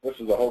a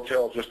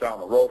hotel just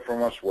down the road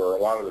from us where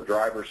a lot of the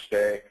drivers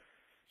stay.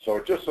 So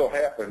it just so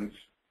happens,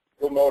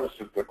 you'll notice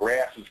that the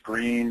grass is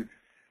green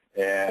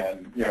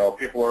and,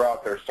 people are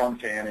out there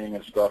suntanning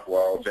and stuff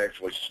while it's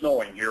actually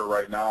snowing here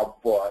right now,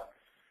 but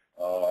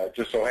it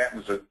just so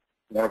happens that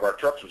one of our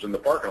trucks was in the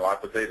parking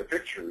lot the day the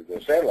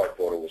satellite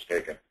photo was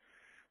taken.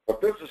 But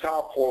this is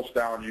how close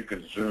down you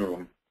can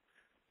zoom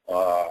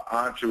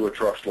onto a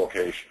truck's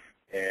location.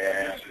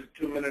 And this is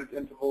 2-minute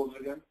intervals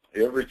again?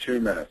 Every 2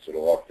 minutes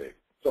it'll update.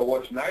 So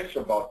what's nice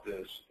about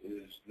this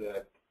is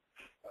that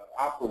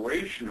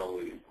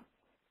operationally,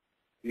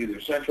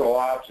 either central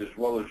ops as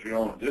well as your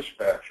own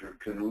dispatcher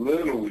can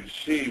literally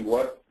see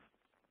what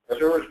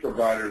service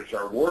providers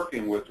are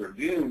working with or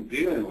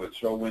dealing with.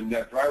 So when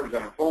that driver's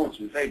on the phone and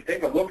says, hey,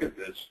 take a look at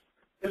this,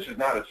 this is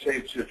not a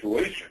safe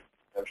situation.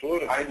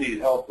 Absolutely. I need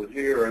help with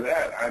here or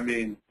that. I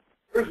mean,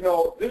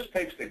 this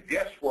takes the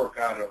guesswork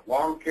out of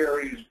long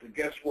carries, the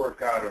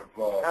guesswork out of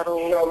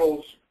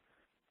shuttles.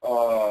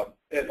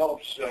 It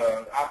helps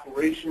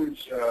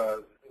operations.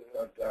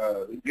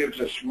 It gives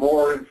us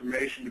more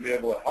information to be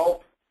able to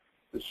help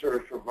the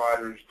service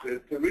providers to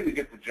really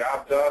get the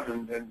job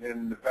done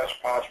in the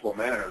best possible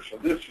manner. So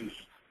this is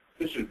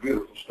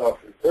beautiful stuff.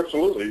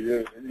 Absolutely.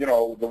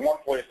 The one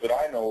place that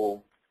I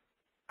know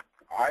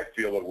I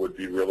feel it would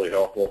be really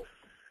helpful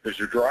is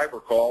your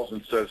driver calls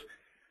and says,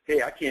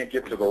 hey, I can't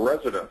get to the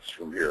residence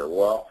from here.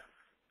 Well,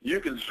 you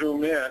can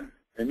zoom in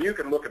and you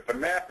can look at the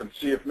map and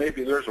see if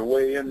maybe there's a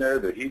way in there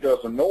that he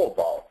doesn't know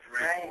about.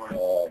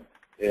 Right.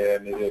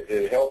 And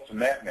it helps in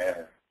that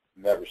manner,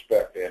 in that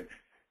respect. And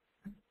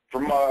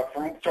from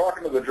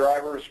talking to the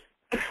drivers,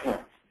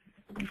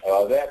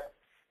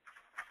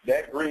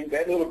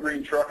 that little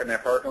green truck in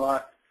that parking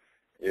lot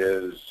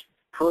is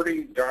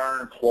pretty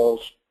darn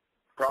close,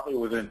 probably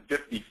within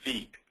 50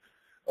 feet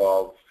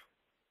of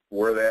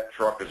where that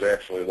truck is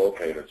actually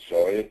located.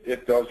 So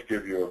it does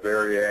give you a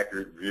very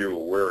accurate view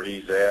of where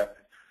he's at,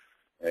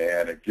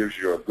 and it gives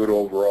you a good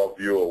overall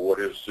view of what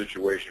his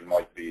situation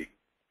might be.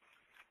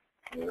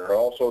 And it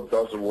also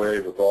does away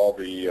with all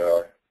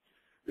the,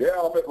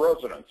 I'm at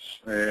residence,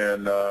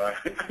 and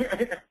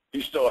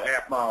he's still a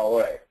half mile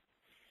away.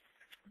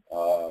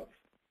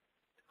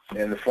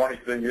 And the funny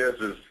thing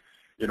is,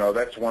 you know,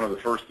 that's one of the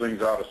first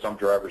things out of some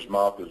driver's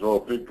mouth is, oh,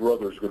 Big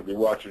Brother's going to be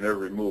watching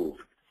every move.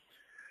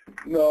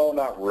 No,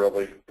 not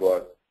really,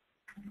 but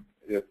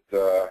it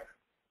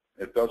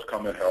does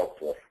come in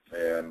helpful.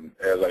 And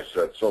as I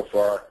said, so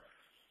far,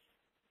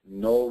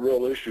 no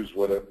real issues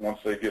with it once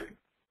they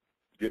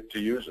get to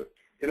use it.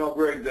 You know,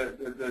 Greg,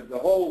 the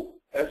whole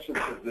essence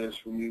of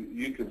this, when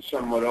you can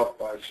sum it up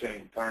by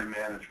saying time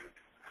management.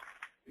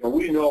 You know,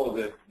 we know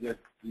that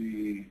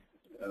the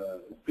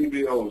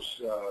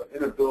PBO's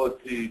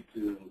inability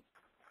to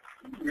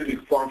really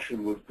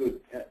function with good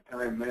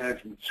time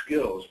management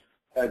skills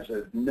has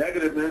a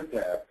negative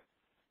impact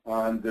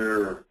on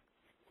their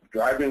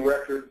driving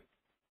record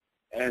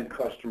and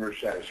customer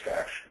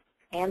satisfaction.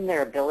 And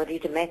their ability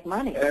to make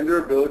money. And their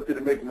ability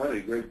to make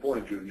money. Great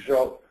point, Judy.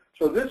 So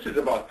this is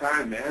about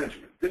time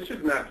management. This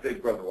is not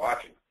Big Brother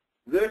watching.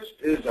 This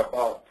is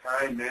about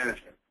time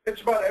management.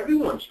 It's about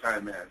everyone's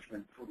time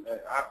management, from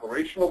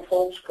operational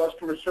folks,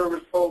 customer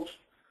service folks,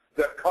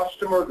 the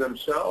customer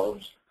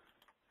themselves,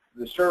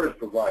 the service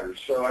providers.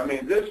 So I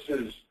mean, this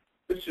is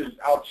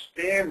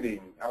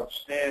outstanding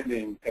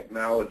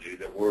technology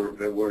that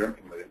we're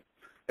implementing.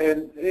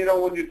 And you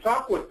know, when you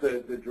talk with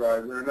the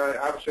driver, and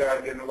obviously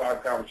I get in a lot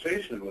of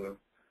conversations with them,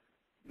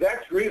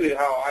 that's really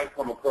how I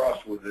come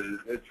across with it.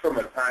 It's from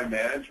a time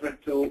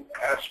management tool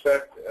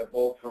aspect,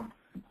 both from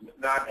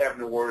not having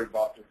to worry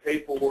about their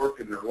paperwork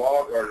and their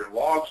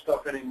log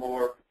stuff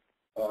anymore.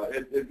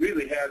 It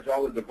really has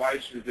all the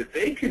devices that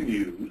they can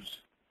use,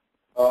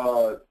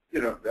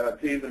 you know,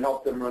 to even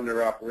help them run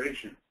their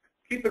operation.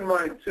 Keep in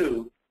mind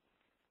too,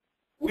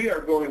 we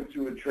are going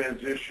through a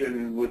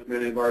transition with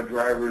many of our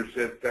drivers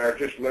that are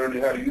just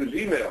learning how to use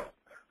email.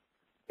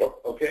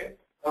 Okay?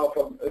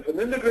 If an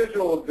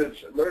individual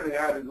that's learning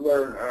how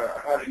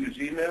to use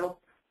email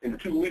in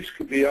 2 weeks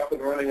could be up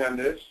and running on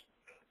this,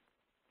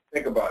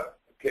 think about it.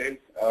 Okay?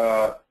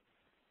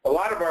 A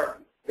lot of our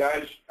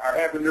guys are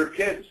having their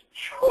kids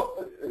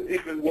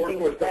even work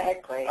with them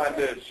on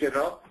this, you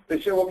know. They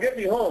say, well, get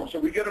me home. So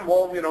we get them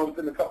home, you know,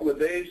 within a couple of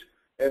days,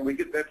 and we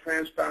get that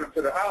transponder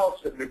to the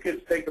house, and the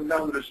kids take them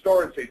down to the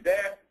store and say,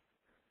 Dad,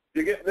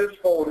 you're getting this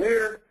phone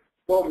here.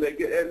 Boom, they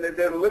get, and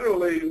then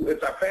literally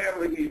it's a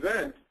family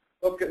event,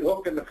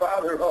 hooking the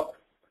father up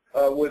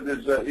with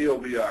his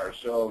Eobr.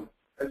 So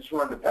I just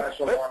wanted to pass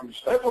along the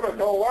stuff. That's what I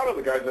told a lot of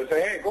the guys. I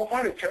say, hey, go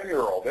find a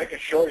 10-year-old. They can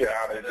show you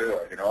how to do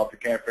it, you know, if you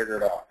can't figure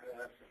it out.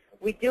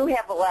 We do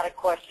have a lot of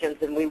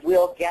questions, and we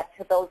will get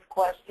to those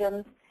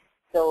questions.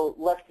 So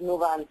let's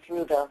move on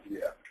through the...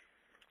 Yeah.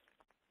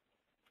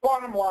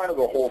 Bottom line of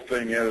the whole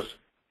thing is,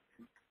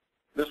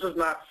 this is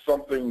not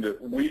something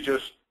that we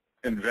just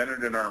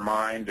invented in our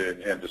mind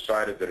and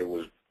decided that it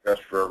was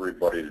best for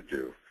everybody to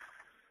do.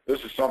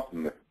 This is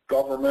something the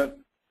government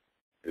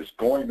is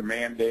going to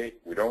mandate.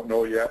 We don't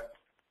know yet,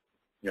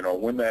 you know,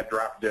 when that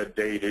drop-dead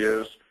date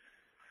is.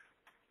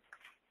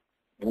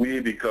 We,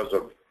 because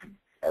of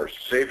our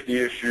safety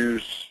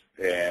issues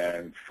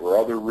and for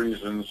other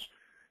reasons,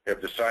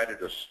 have decided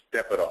to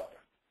step it up.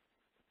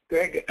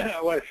 Greg, I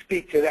want to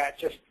speak to that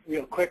just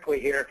real quickly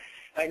here.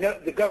 I know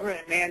the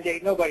government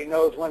mandate, nobody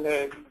knows when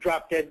the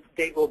drop-dead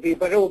date will be,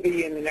 but it will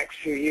be in the next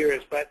few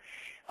years. But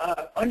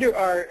under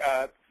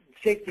our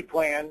safety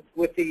plan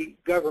with the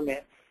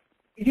government,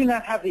 we do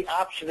not have the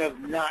option of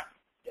not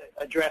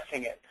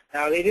addressing it.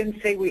 Now, they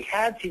didn't say we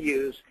had to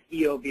use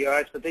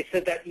Eobrs, but they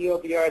said that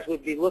Eobrs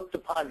would be looked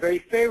upon very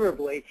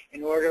favorably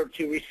in order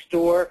to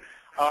restore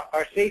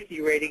our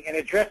safety rating and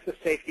address the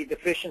safety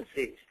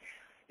deficiencies.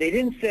 They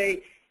didn't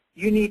say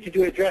you need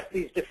to address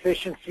these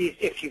deficiencies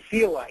if you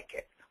feel like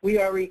it. We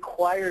are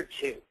required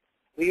to.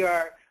 We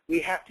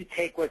have to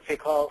take what they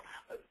call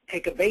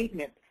take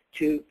abatement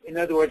to, in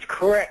other words,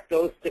 correct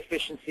those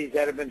deficiencies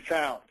that have been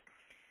found.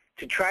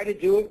 To try to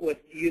do it with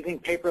using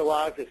paper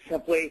logs is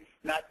simply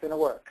not going to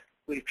work.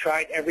 We've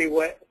tried every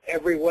way.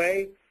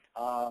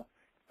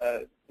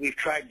 We've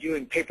tried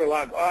doing paper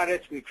log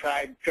audits. We've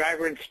tried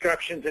driver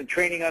instructions and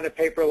training on the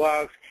paper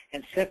logs,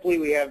 and simply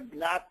we have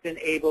not been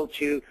able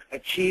to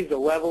achieve the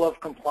level of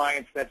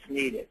compliance that's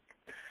needed.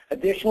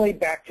 Additionally,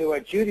 back to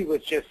what Judy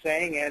was just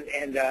saying,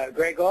 and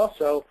Greg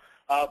also,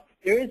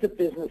 there is a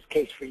business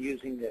case for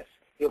using this.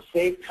 You'll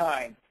save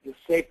time.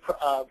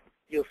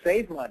 You'll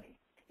save money.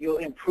 You'll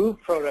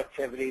improve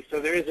productivity. So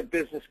there is a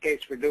business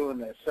case for doing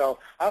this. So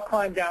I'll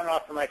climb down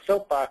off of my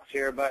soapbox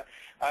here, but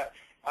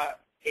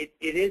it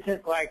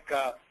isn't like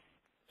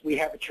we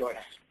have a choice.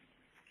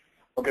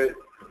 Okay,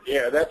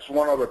 yeah, that's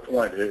one other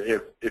point.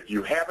 If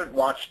you haven't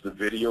watched the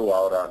video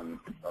out on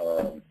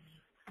the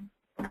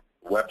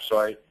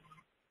website,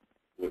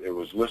 it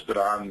was listed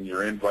on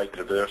your invite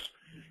to this,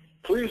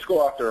 please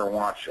go out there and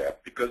watch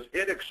that, because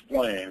it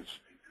explains,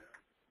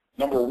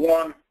 number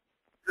one,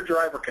 your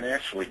driver can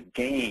actually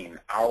gain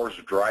hours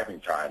of driving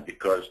time,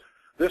 because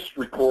this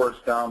records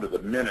down to the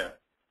minute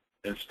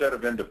instead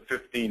of into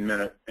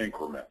 15-minute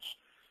increments.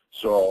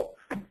 So,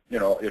 you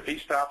know, if he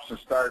stops and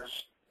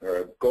starts,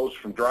 goes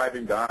from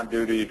driving to on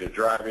duty to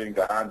driving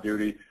to on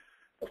duty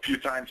a few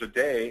times a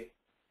day,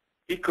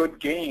 he could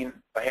gain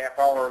a half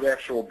hour of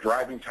actual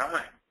driving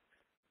time.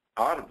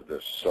 out of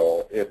this.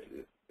 So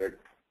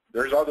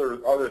there's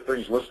other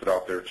things listed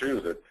out there too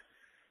that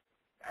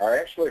are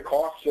actually a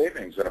cost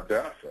savings and a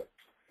benefit.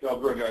 Now,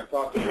 Greg, I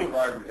talked to the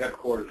driver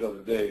headquarters the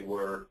other day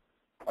where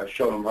I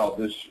showed him how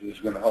this is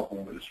going to help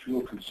him with his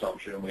fuel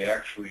consumption, and we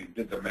actually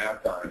did the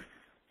math on it,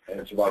 and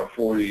it's about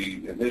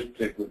in this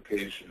particular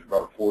case, it's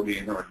about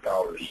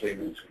 $4,800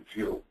 savings in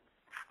fuel.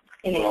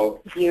 In a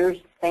year's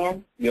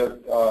span? Yeah,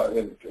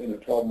 in a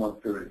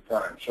 12-month period of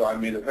time. So, I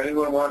mean, if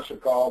anyone wants to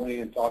call me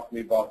and talk to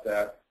me about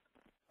that,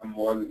 I'm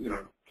more,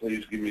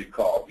 please give me a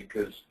call,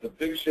 because the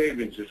big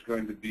savings is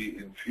going to be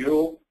in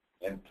fuel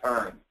and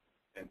time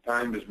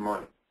is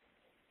money.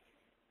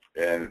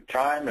 And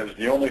time is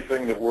the only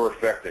thing that we're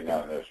affecting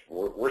on this.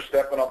 We're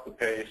stepping up the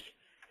pace,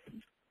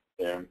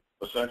 and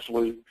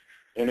essentially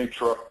any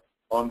truck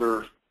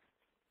under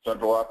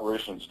Central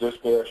Operations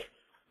Dispatch,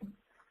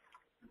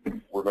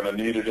 we're going to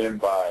need it in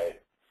by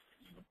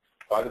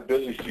the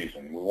busy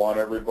season. We want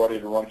everybody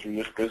to run through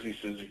this busy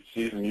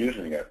season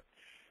using it.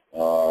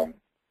 The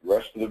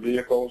rest of the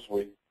vehicles,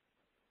 we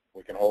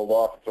can hold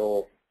off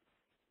until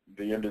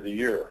the end of the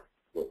year.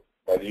 But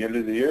by the end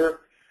of the year,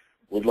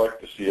 we'd like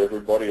to see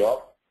everybody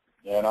up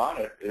and on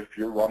it if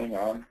you're running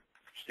on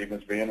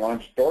Stevens Van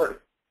Lines Authority.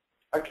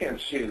 I can't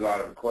see a lot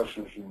of the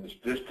questions from this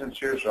distance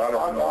here, so I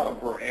don't know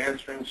if we're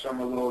answering some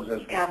of those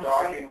as we're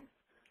talking.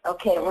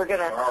 Okay, we're going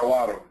to... There are a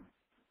lot of them.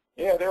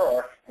 Yeah, there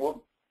are.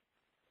 Well,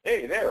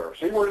 hey, there.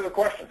 See, where are the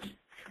questions?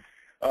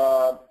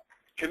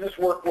 Can this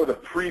work with a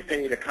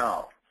prepaid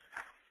account?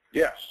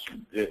 Yes,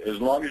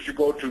 as long as you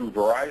go to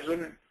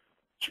Verizon,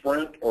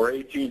 Sprint, or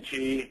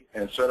AT&T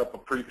and set up a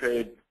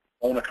prepaid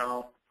phone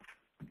account,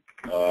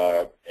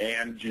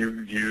 and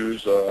you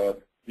use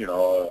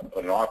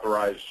an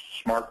authorized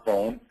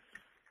smartphone,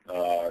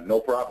 no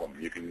problem.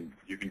 You can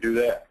do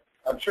that.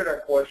 I'm sure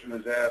that question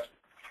is asked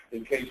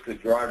in case the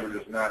driver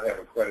does not have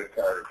a credit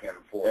card or can't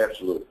afford it.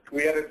 Absolutely.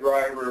 We had a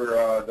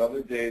driver the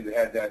other day that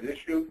had that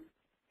issue.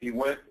 He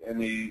went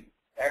and he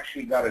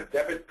actually got a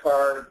debit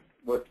card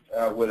with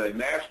a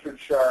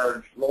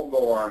MasterCharge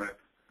logo on it,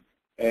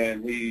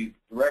 and he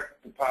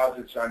direct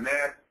deposits on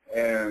that,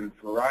 and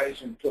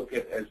Verizon took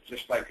it as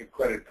just like a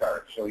credit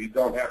card, so you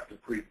don't have to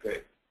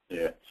prepay.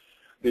 Yeah.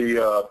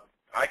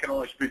 I can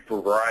only speak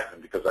for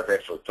Verizon because I've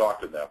actually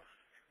talked to them.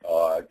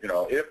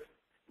 If,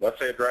 let's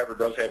say a driver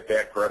does have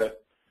bad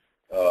credit,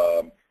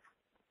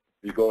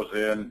 he goes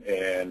in,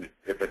 and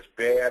if it's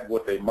bad,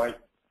 what they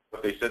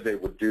said they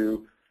would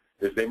do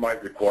is they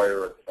might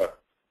require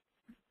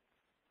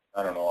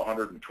I don't know,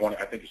 120,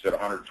 I think you said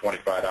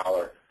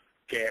 $125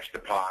 cash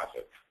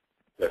deposit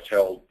that's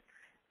held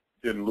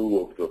in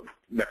lieu of the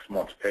next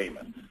month's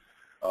payment.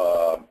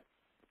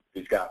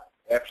 He's got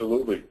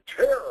absolutely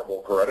terrible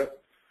credit,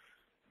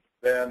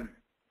 then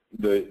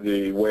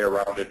the way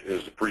around it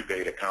is a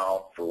prepaid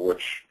account for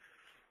which,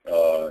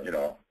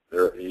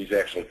 he's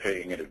actually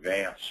paying in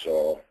advance,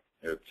 so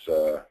it's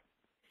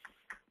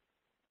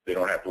they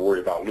don't have to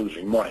worry about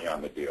losing money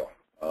on the deal.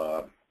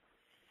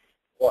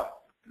 But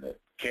it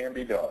can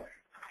be done.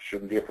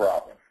 Shouldn't be a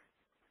problem.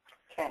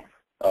 Okay.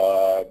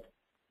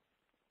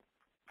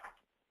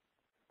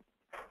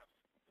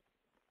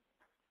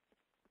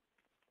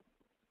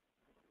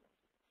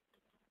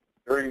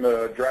 During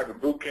the driver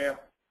boot camp,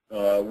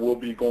 we'll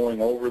be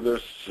going over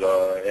this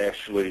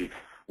actually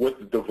with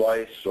the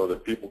device so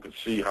that people can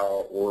see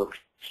how it works.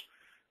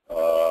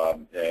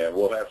 And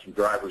we'll have some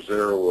drivers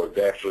there who have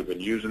actually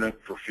been using it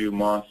for a few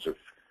months. If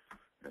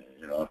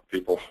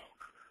people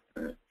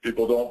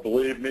don't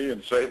believe me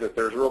and say that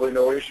there's really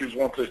no issues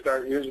once they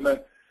start using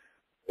it,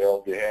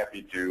 they'll be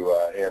happy to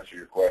answer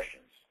your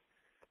questions.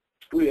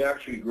 We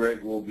actually,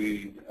 Greg, will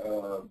be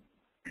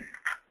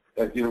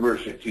at the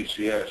University of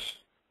TCS.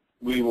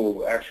 We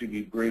will actually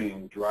be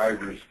bringing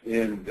drivers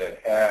in that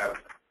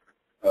have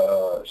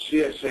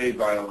CSA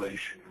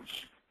violations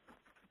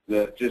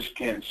that just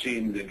can't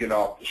seem to get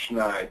off the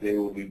schneid. They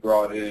will be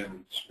brought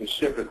in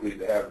specifically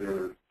to have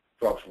their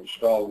trucks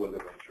installed with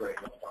them and trained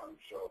up on them.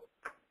 So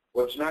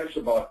what's nice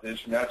about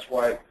this, and that's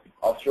why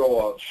I'll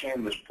throw a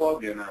shameless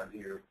plug in on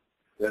here,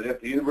 that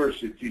at the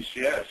University of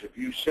TCS, if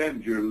you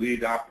send your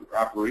lead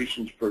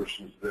operations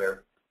persons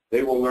there,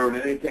 they will learn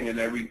anything and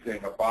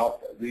everything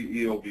about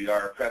the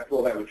Eobr. In fact,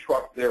 we'll have a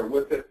truck there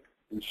with it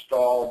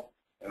installed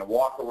and a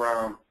walk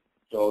around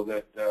so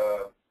that,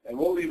 and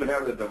we'll even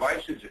have the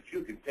devices that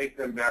you can take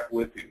them back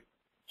with you.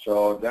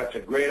 So that's a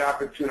great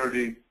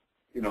opportunity,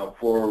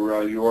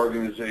 for your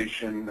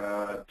organization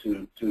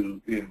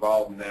to be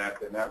involved in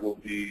that, and that will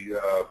be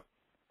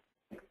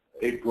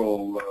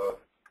April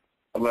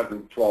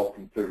 11th, 12th,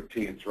 and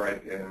 13th,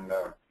 right in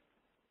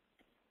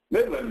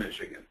Midland,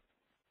 Michigan.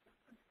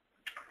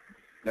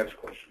 Next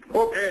question.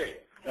 Okay.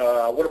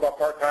 What about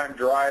part-time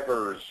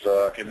drivers?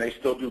 Can they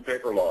still do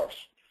paper logs?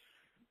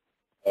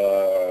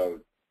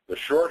 The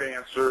short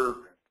answer,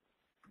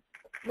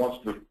 once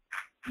the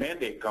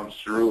mandate comes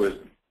through, is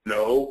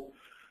no.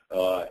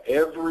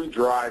 Every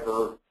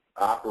driver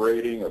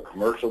operating a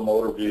commercial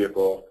motor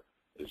vehicle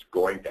is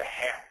going to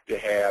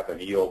have an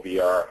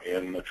Eobr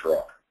in the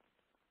truck.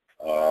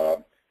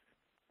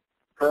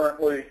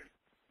 Currently,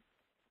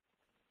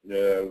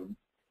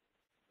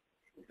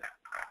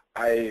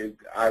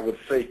 I would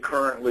say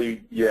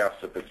currently, yes,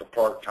 if it's a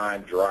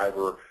part-time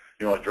driver,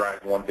 you know,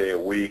 drive 1 day a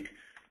week,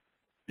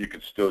 you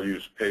can still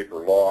use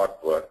paper log,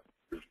 but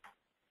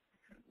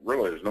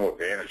there's no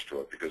advantage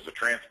to it because the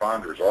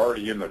transponder is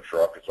already in the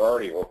truck, it's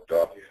already hooked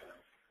up.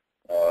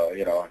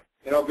 You know.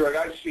 You know, Greg,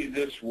 I see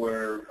this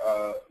where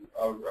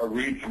a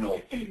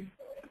regional agent,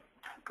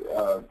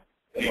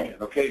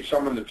 okay,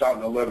 someone that's out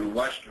in 11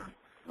 Western,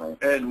 right.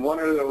 And one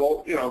of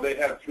the, you know, they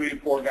have 3 or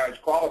 4 guys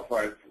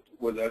qualified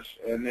with us,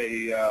 and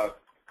they're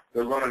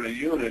running a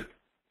unit,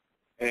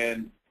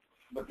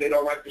 but they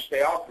don't like to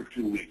stay out for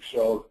 2 weeks.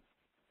 So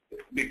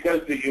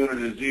because the unit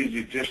is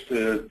easy just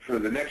for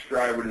the next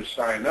driver to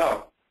sign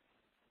up,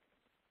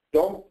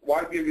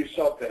 why give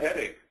yourself the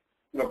headache?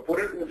 You know, put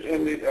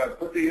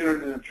the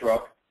unit in the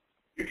truck.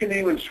 You can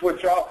even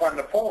switch off on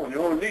the phone.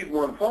 You only need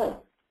 1 phone.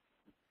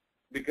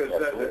 Because,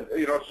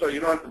 you know, so you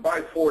don't have to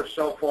buy 4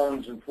 cell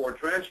phones and 4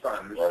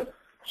 transponders. Right.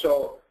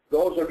 So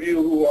those of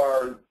you who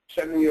are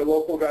sending your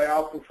local guy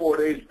out for 4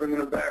 days, bringing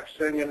him back,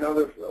 sending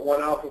another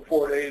one out for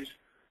 4 days,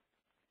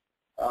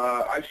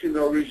 I see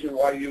no reason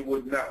why you'd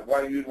want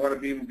to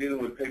be even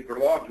dealing with paper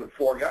logs with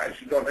 4 guys.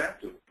 You don't have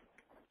to.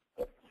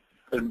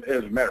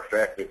 As a matter of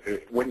fact,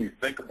 when you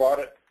think about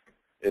it,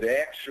 it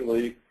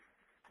actually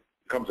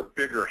becomes a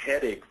bigger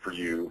headache for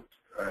you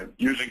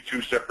using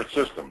 2 separate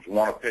systems,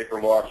 one of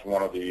paper logs,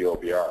 one of the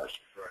Eobrs.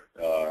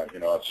 Right. You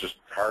know, it's just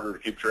harder to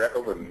keep track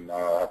of and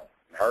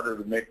harder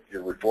to make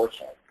your reports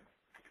on.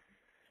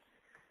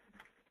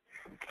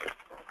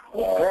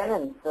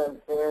 Brennan says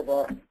there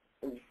that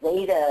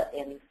Zeta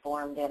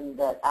informed him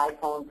that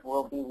iPhones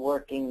will be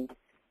working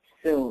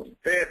soon.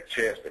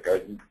 Fantastic.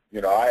 I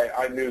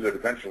knew that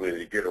eventually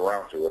they'd get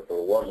around to it, but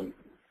it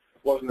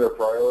wasn't their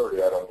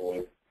priority, I don't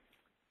believe.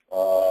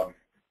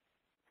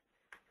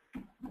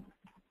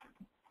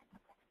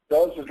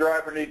 Does the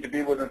driver need to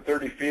be within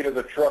 30 feet of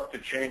the truck to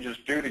change his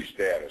duty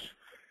status?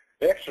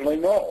 Actually,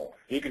 no.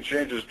 He can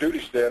change his duty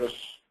status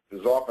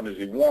as often as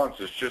he wants.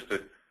 It's just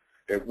that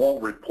it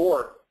won't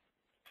report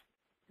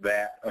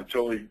that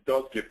until he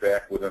does get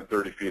back within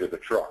 30 feet of the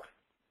truck.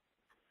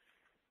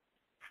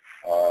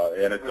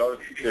 And it does.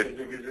 Yeah,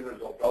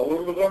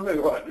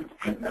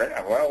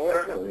 well,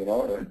 whatever, you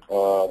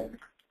know.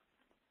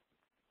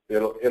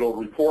 It'll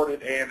report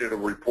it, and it'll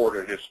report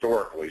it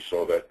historically,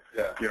 so that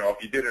you know,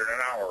 if you did it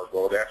an hour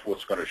ago, that's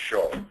what's going to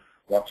show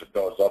once it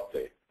does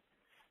update.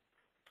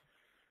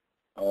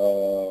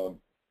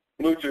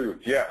 Bluetooth,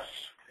 yes,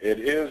 it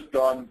is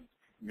done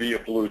via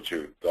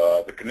Bluetooth.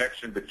 The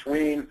connection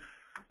between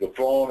the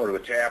phone or the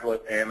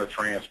tablet and the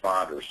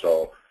transponder.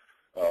 So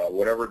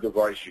whatever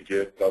device you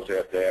get does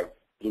have to have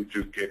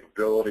Bluetooth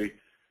capability.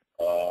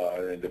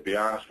 And to be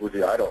honest with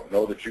you, I don't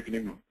know that you can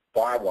even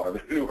buy one of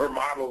the newer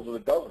models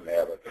that doesn't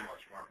have it.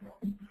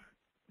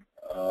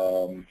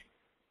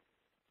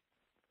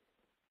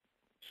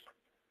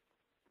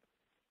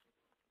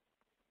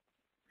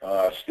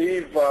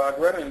 Steve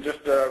Grennan just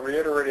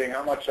reiterating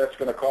how much that's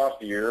going to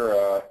cost a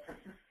year.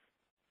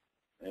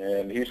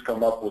 And he's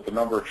come up with the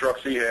number of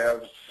trucks he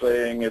has,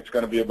 saying it's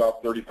going to be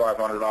about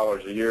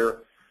 $3,500 a year.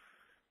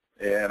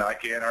 And I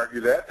can't argue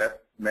that.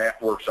 That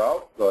math works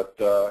out. But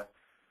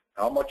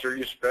how much are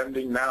you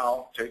spending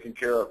now taking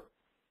care of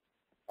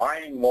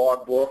buying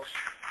logbooks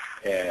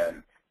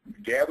and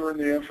gathering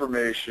the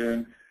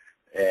information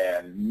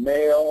and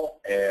mail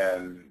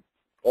and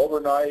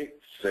overnights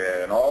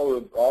and all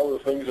the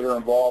things that are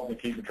involved in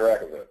keeping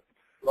track of it?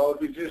 Well,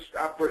 if you're just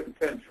operating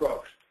 10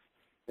 trucks,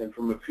 and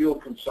from a fuel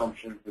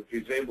consumption, if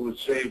he's able to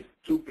save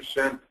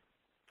 2%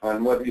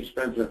 on what he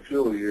spends on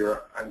fuel a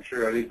year, I'm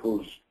sure that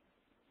equals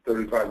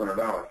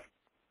 $3,500.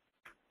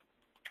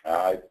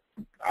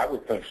 I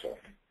would think so.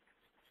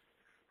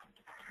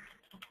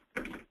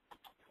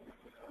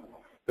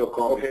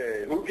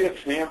 Okay, who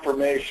gets the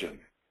information?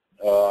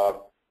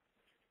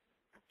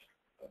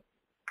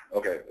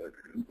 Okay,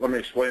 let me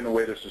explain the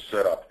way this is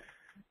set up.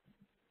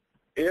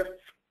 If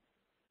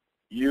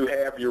you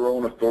have your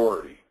own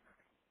authority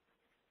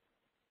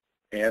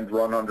and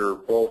run under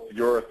both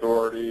your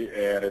authority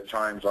and at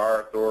times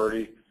our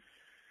authority,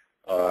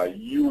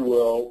 you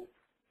will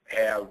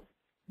have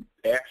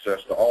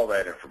access to all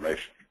that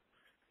information.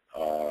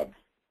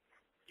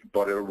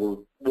 But it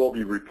will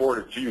be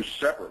reported to you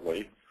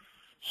separately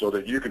so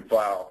that you can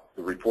file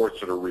the reports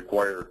that are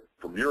required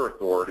from your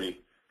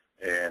authority,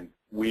 and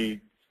we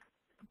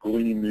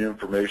glean the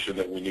information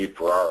that we need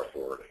for our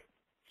authority.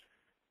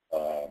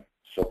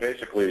 So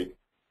basically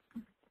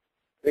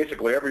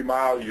every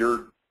mile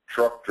your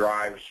truck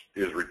drives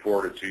is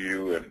reported to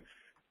you in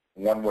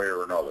one way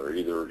or another,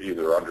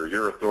 either under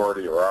your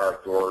authority or our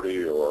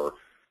authority or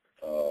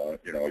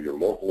you know, your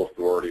local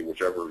authority,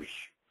 whichever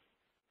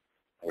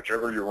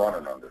you're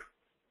running under.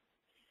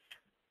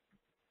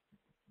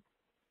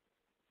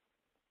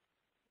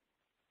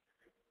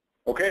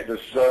 Okay,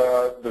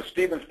 the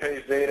Stevens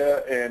pays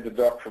data and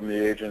deduct from the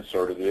agents,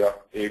 or do the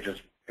agents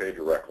pay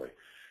directly?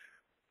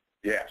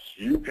 Yes,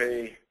 you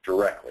pay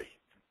directly.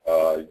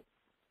 The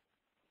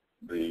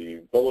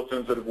the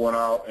bulletins that have went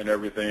out and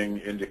everything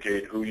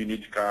indicate who you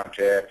need to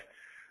contact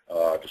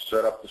to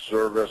set up the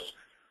service.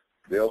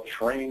 They'll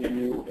train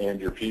you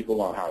and your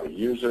people on how to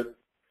use it,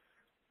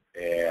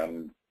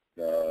 and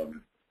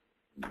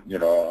you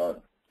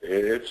know,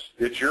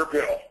 it's your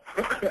bill,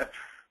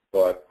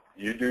 but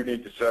you do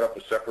need to set up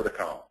a separate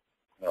account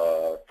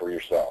for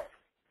yourself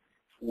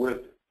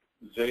with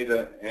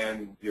Zeta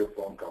and your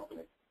phone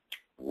company.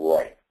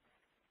 Right.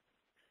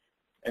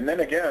 And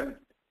then again,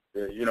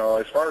 you know,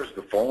 as far as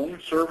the phone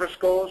service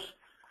goes,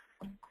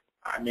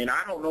 I mean,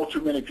 I don't know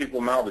too many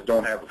people now that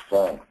don't have a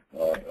phone,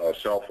 a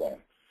cell phone.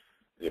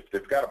 If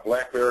they've got a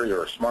BlackBerry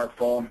or a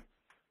smartphone,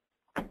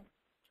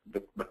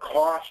 the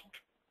cost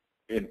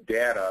in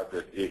data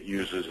that it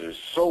uses is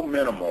so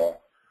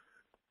minimal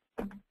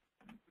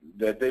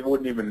that they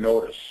wouldn't even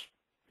notice.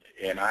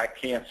 And I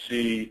can't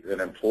see an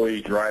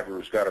employee driver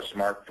who's got a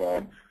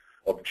smartphone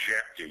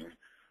objecting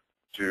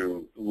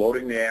to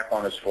loading the app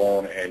on his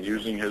phone and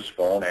using his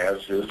phone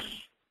as his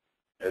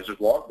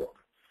logbook.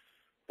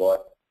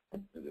 But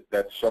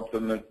that's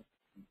something that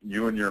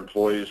you and your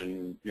employees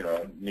and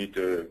need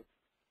to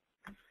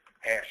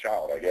hash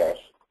out, I guess.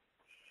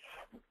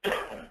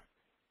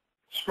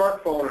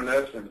 Smartphone, in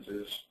essence,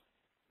 is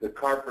the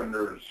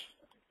carpenter's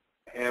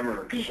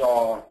hammer and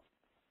saw,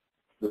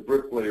 the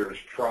bricklayer's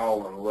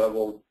trowel and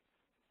level,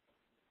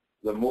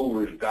 the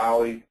mover's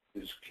dolly.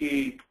 His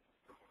key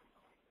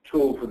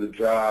tool for the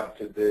job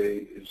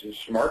today is his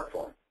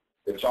smartphone.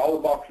 It's all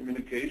about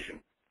communication.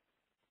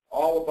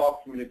 All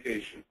about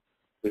communication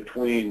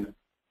between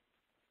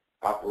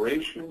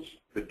operations,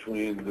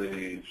 between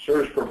the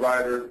service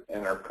provider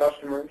and our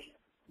customers.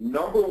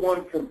 Number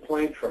one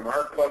complaint from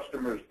our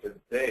customers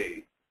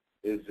today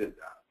is that,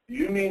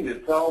 you mean to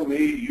tell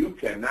me you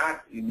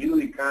cannot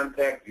immediately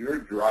contact your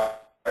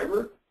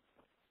driver?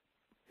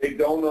 They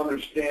don't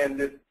understand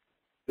it.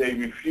 They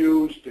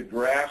refuse to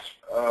grasp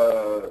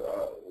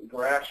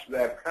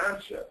that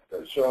concept.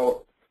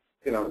 So,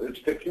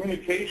 it's the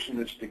communication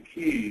that's the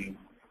key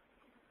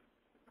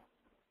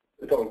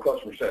to total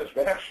customer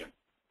satisfaction.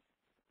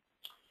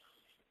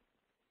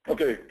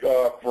 Okay,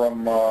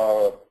 from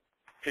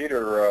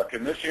Peter,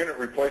 can this unit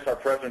replace our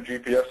present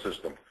GPS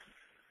system?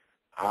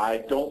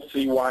 I don't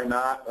see why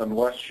not,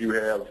 unless you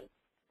have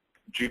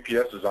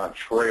GPSs on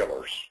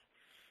trailers.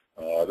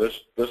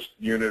 This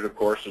unit, of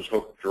course, is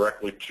hooked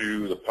directly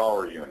to the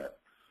power unit.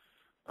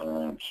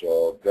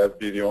 So that'd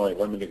be the only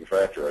limiting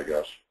factor, I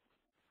guess.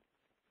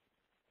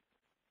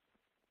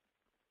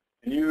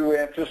 Can you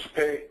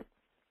anticipate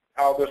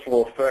how this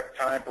will affect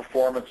time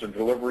performance and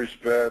delivery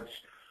speds,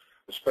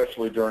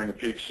 especially during the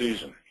peak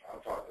season?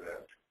 I'll talk to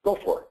that. Go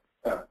for it.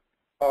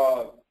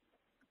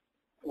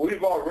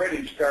 We've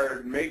already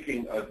started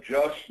making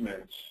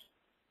adjustments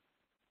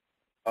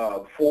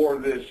for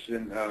this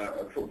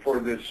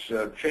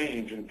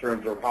change in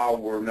terms of how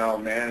we're now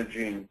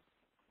managing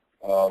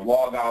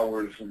log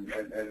hours and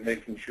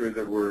making sure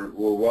that we're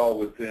well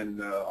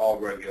within all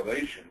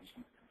regulations.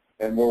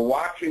 And we're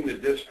watching the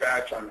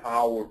dispatch on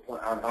how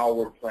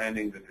we're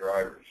planning the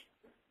drivers,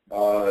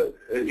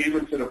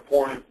 even to the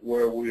point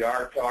where we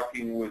are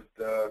talking with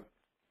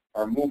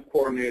our move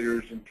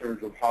coordinators in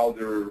terms of how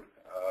they're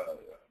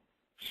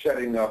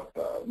setting up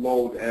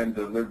load and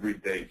delivery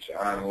dates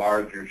on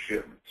larger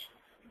shipments.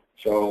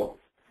 So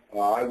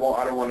I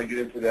don't want to get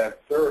into that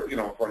for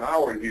an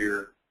hour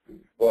here,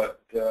 but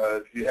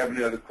if you have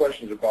any other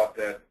questions about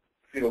that,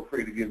 feel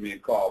free to give me a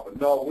call. But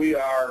no, we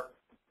are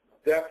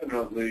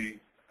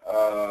definitely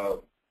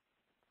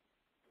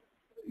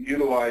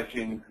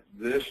utilizing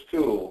this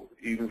tool,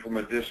 even from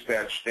a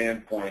dispatch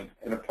standpoint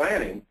and a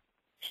planning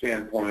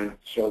standpoint,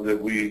 so that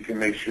we can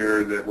make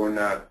sure that we're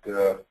not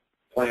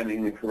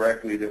planning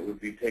incorrectly, that would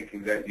be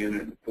taking that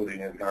unit and putting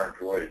it in harm's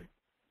way.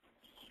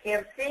 Okay,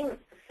 I'm seeing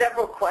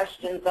several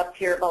questions up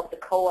here about the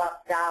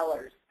co-op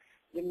dollars.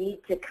 You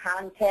need to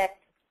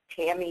contact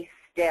Tammy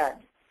Stead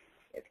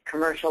at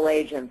Commercial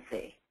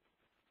Agency.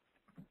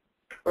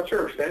 What's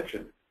her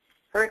extension?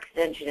 Her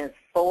extension is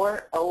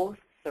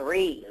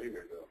 403. There you go.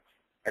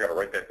 I got to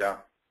write that down.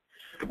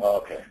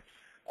 Okay.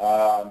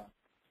 A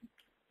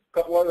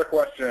couple other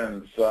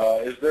questions.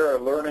 Is there a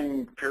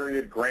learning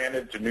period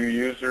granted to new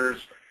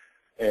users,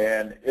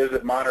 and is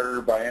it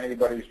monitored by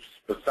anybody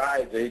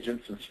besides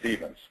agents and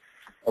Stevens?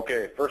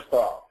 Okay, first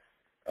off,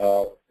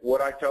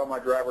 what I tell my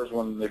drivers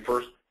when they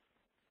first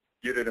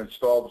get it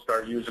installed and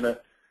start using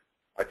it,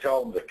 I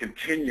tell them to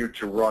continue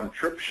to run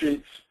trip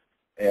sheets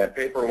and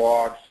paper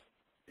logs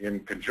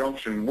in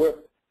conjunction with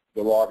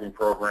the logging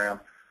program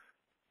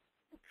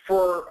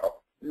for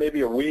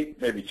maybe a week,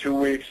 maybe 2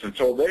 weeks,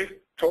 until they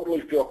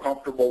totally feel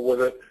comfortable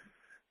with it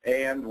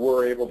and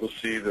we're able to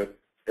see that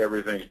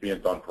everything's being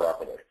done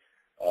properly.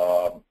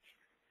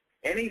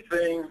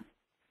 Anything,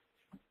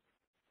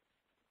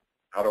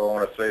 how do I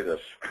want to say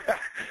this?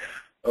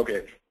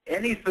 Okay,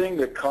 anything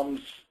that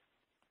comes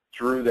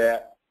through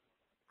that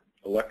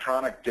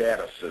electronic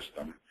data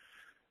system,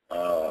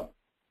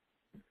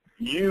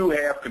 you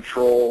have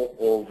control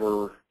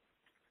over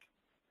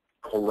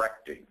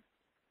correcting.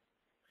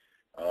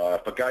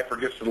 If a guy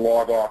forgets to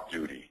log off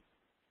duty,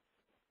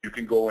 you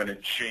can go in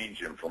and change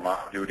him from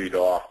off-duty to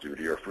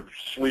off-duty or from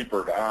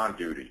sleeper to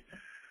on-duty.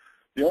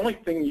 The only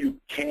thing you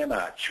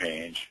cannot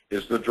change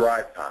is the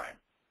drive time.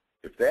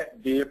 If that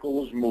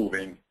vehicle is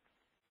moving,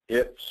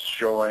 it's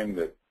showing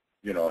that,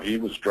 you know, he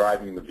was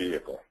driving the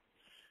vehicle.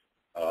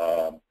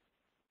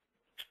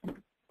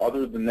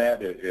 Other than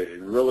that,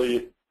 it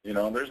really, you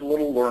know, there's a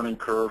little learning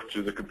curve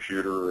to the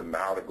computer and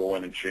how to go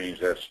in and change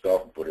that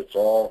stuff, but it's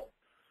all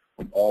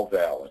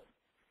valid.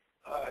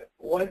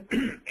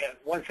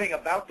 One thing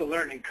about the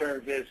learning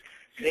curve is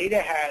Zeta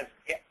has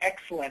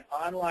excellent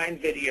online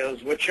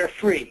videos which are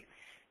free.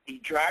 The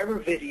driver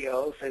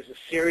videos has a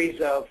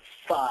series of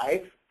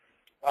 5.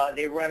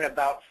 They run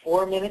about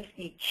 4 minutes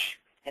each,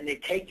 and they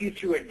take you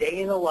through a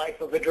day in the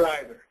life of a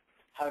driver.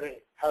 How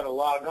to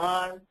log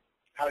on,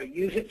 how to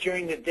use it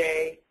during the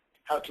day,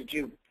 how to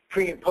do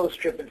pre- and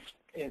post-trip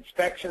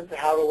inspections,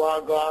 how to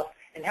log off,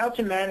 and how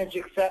to manage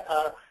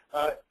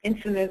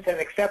incidents and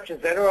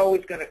exceptions that are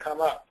always going to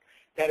come up.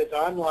 That is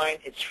online,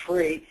 it's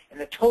free, and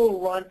the total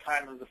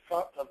runtime of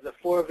the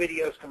 4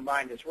 videos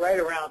combined is right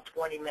around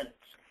 20 minutes.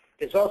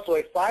 There's also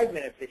a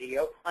 5-minute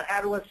video on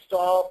how to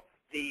install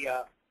the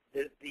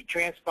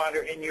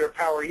transponder in your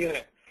power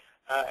unit.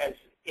 As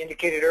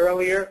indicated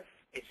earlier,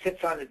 it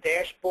sits on the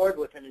dashboard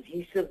with an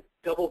adhesive,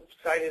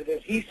 double-sided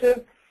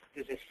adhesive.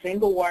 There's a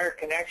single wire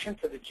connection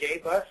to the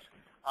J-bus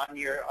on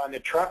the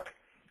truck.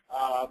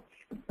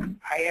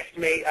 I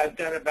estimate I've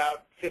done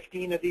about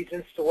 15 of these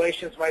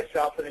installations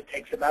myself, and it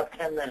takes about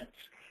 10 minutes.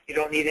 You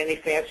don't need any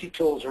fancy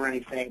tools or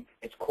anything.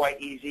 It's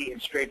quite easy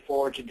and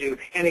straightforward to do.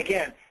 And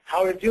again,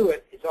 how to do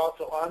it is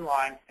also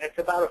online, and it's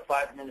about a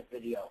 5-minute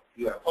video.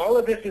 Yeah. All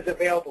of this is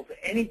available to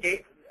any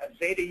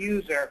Zeta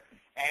user,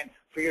 and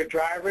for your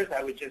drivers,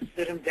 I would just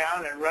sit them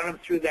down and run them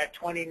through that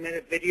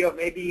 20-minute video,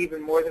 maybe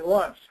even more than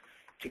once,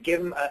 to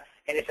give them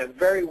and it's a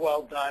very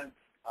well done,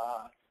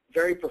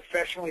 very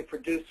professionally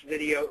produced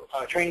video,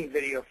 training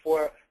video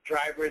for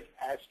drivers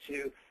as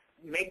to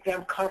make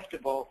them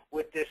comfortable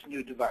with this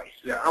new device.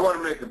 Yeah, I want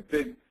to make a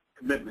big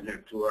commitment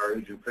here to our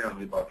agent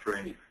family about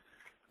training.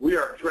 We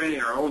are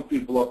training our own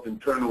people up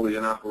internally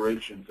in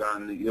operations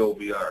on the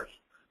Eobrs.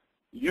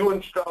 You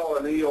install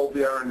an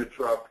Eobr in the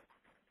truck,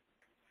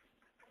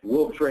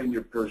 we'll train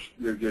your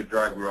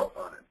driver up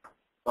on it.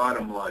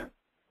 Bottom line.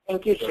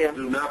 Thank you, So Jim.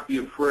 do not be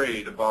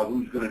afraid about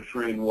who's going to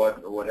train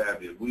what or what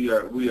have you. We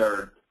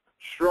are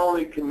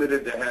strongly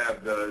committed to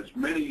have as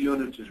many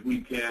units as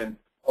we can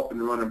up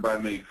and running by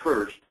May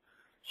 1st.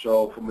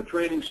 So from a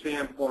training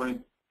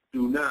standpoint,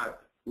 do not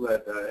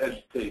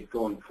hesitate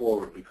going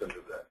forward because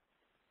of that.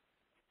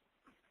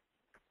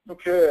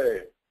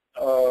 Okay.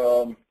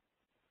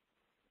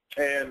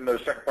 And the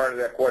second part of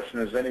that question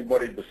is,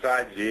 anybody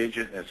besides the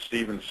agent and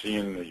Stephen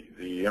seeing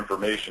the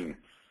information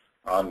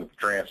on the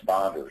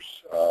transponders?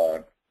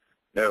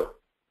 No.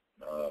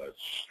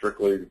 It's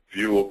strictly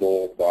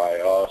viewable by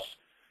us.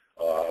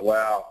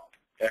 Well,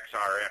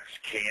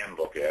 XRX can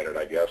look at it,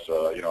 I guess.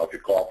 You know, if you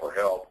call for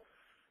help,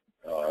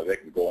 they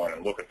can go in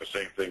and look at the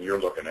same thing you're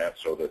looking at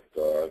so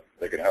that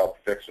they can help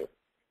fix it.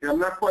 Yeah, I'm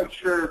not quite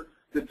sure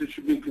that there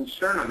should be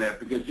concern on that,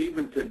 because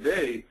even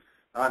today,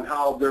 on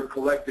how they're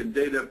collecting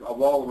data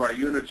of all of our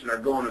units and are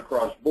going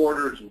across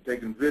borders and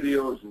taking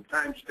videos and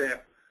timestamp,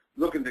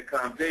 looking at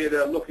comp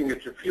data, looking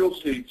at your fuel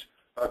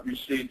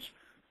receipts,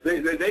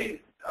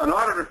 an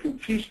auditor can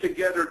piece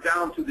together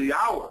down to the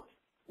hour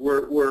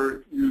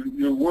where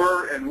you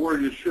were and where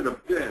you should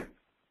have been.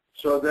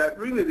 So that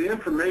really the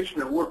information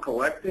that we're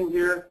collecting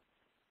here,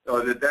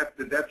 or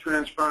that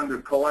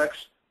transponder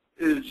collects,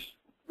 is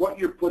what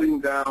you're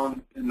putting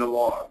down in the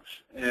logs,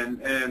 and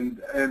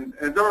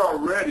they're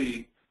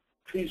already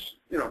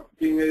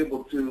being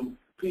able to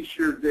piece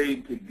your day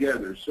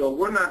together. So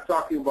we're not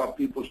talking about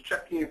people's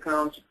checking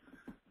accounts.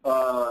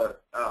 Now,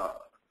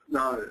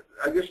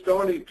 I guess the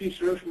only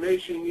piece of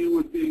information you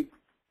would be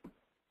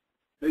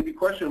maybe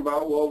questioning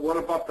about, well, what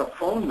about the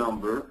phone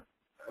number?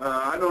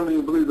 I don't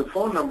even believe the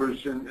phone number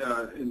is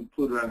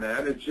included on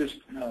that. It's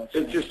just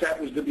it just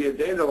happens to be a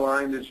data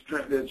line that's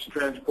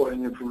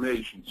transporting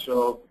information.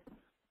 So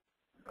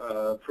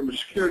from a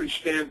security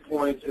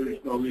standpoint,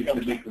 there's no reason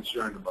to be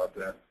concerned about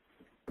that.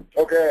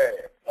 Okay,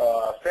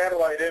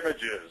 satellite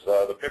images.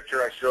 The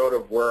picture I showed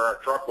of where our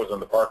truck was in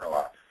the parking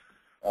lot.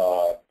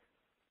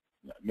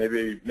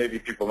 Maybe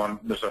people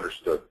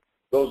misunderstood.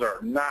 Those are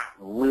not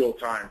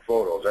real-time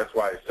photos. That's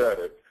why I said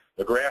it.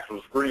 The grass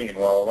was green.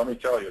 Well, let me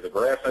tell you, the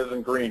grass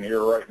isn't green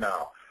here right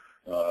now.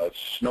 It's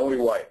snowy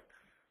white.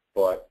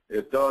 But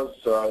it does,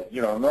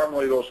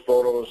 normally those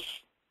photos,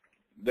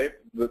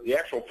 the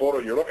actual photo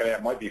you're looking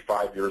at might be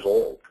 5 years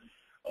old.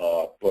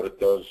 But it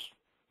does,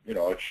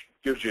 it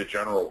gives you a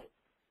general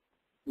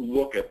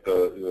look at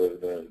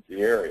the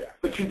area.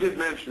 But you did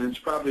mention it's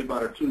probably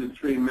about a 2 to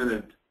 3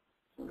 minute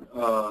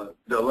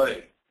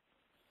delay.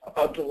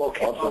 Of the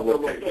location.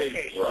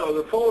 Right. So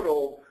the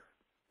photo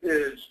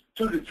is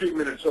 2 to 3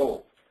 minutes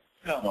old.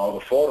 No,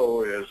 the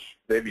photo is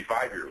maybe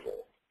 5 years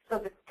old. So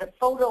the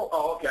photo.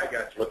 Oh, okay, I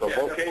got you. But the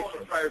location.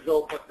 The 5 years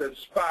old, but the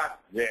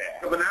spot. Yeah.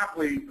 The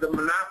monopoly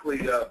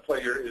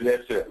player is.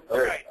 That's it.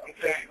 Right.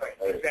 Exactly.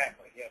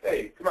 Yes.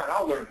 Hey, come on,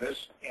 I'll learn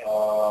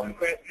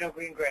No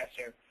green grass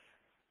here.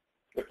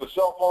 If the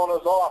cell phone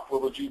is off,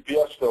 will the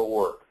GPS still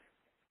work?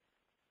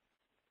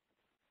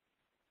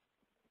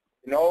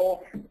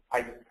 No,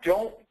 I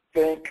don't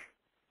think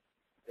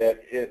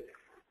that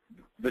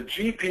the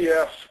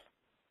GPS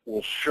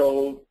will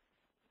show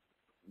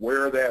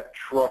where that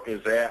truck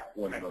is at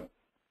when the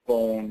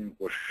phone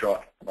was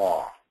shut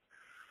off.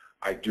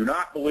 I do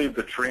not believe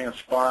the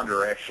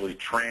transponder actually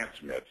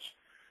transmits.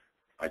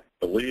 I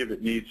believe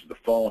it needs the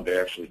phone to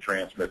actually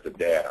transmit the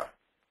data.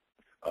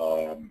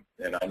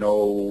 And I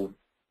know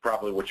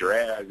probably what you're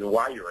asking,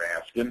 why you're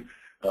asking.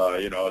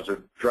 As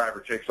a driver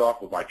takes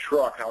off with my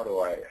truck, how do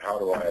I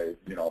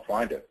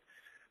find it?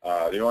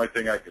 The only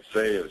thing I could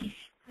say is,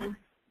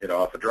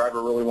 if a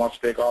driver really wants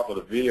to take off with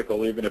a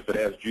vehicle, even if it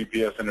has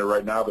GPS in it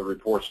right now that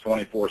reports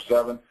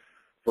 24/7,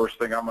 first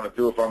thing I'm going to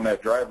do if I'm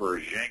that driver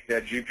is yank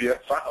that GPS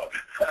out.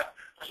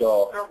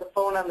 So throw the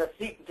phone on the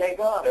seat and take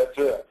off. that's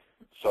it.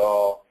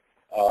 So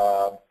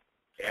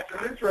It's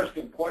an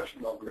interesting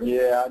question, though, Greg.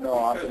 yeah, I know.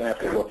 I'm going to have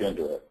to look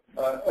into it.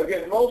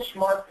 Again, most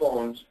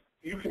smartphones,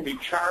 you can be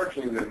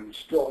charging them and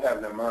still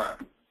have them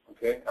on.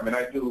 Okay? I mean,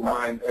 I do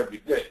mine every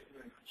day.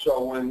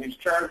 So when he's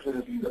charging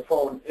the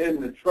phone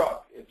in the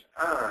truck, it's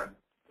on.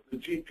 The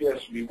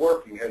GPS will be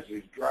working as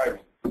he's driving.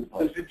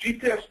 Does the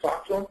GPS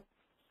talk to him?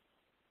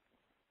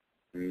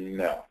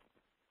 No.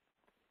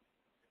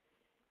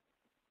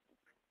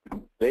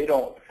 They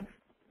don't.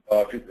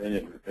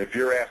 If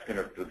you're asking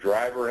if the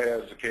driver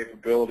has the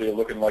capability of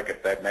looking like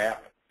at that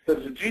map,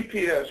 Does the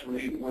GPS,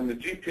 when the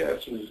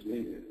GPS is,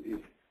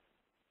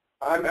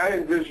 I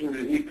envision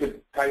that he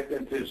could type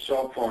into his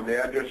cell phone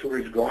the address where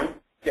he's going.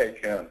 yeah, you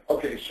can.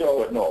 Okay, so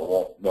But no, it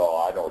won't.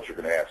 No, I know what you're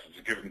going to ask. Does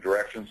it give him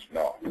directions?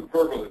 No.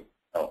 verbally,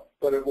 No.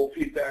 but it will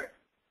feed back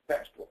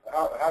textbook.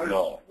 How does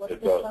No,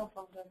 it doesn't.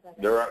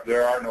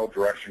 There are no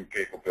direction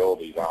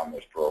capabilities on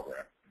this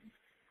program.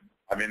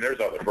 I mean, there's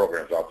other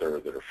programs out there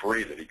that are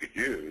free that he could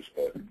use,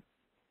 but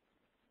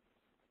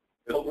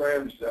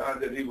programs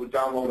that he would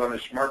download on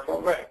his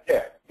smartphone? Right.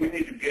 Yeah. We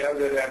need to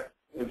gather that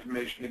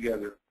information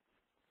together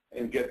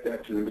and get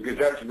that to them because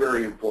that's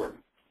very important.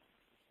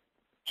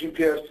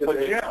 GPS today.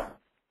 But Jim,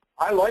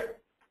 I like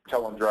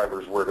telling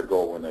drivers where to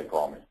go when they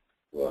call me.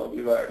 Well,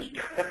 relax.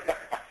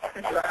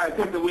 I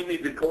think that we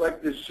need to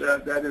collect this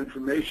that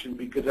information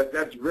because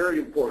that's very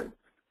important.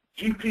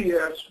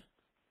 GPS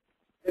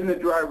in the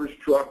driver's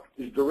truck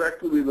is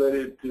directly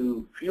related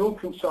to fuel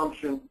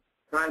consumption,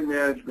 time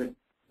management,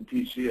 and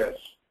TCS.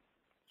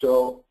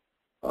 So,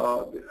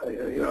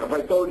 if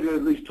I told you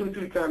at least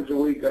 2-3 times a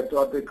week, I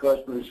thought the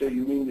customer would say,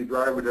 "You mean the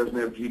driver doesn't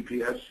have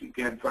GPS? You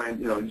can't find,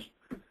 he's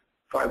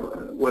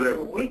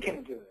whatever." We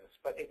can do this,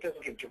 but it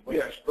doesn't give you.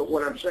 Yes, but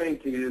what I'm saying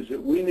to you is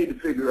that we need to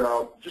figure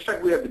out, just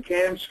like we have the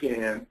CAM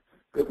scan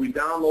that we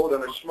download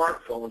on a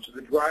smartphone, so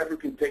the driver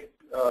can take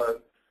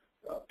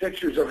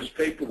pictures of his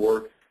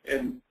paperwork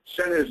and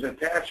send it as an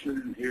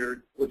attachment in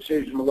here, which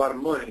saves him a lot of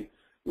money.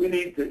 We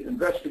need to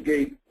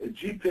investigate a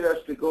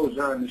GPS that goes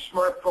on the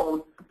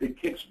smartphone that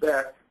kicks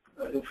back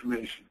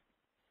information.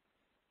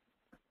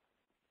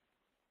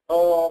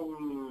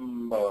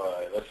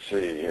 Let's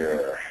see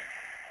here.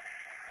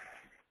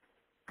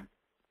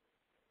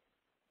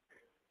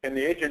 Can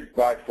the agent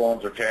buy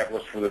phones or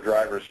tablets for the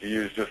drivers to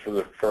use just for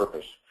this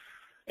purpose?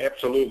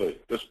 Absolutely.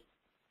 Just,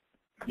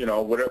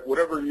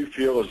 whatever you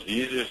feel is the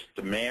easiest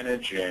to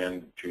manage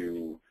and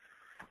to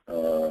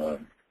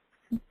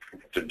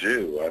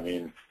do. I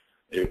mean,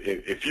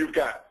 if you've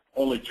got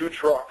only 2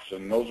 trucks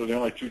and those are the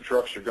only 2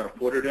 trucks you're going to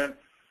put it in,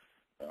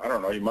 I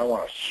don't know, you might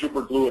want to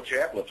super glue a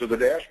tablet to the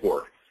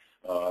dashboard.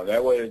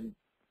 That way,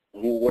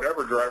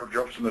 whatever driver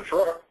jumps in the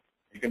truck,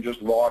 you can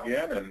just log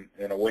in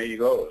and away he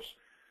goes.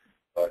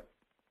 But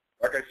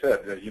like I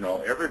said,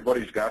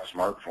 everybody's got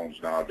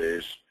smartphones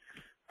nowadays.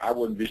 I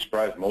wouldn't be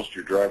surprised most of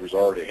your drivers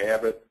already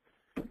have it.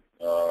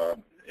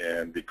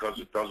 And because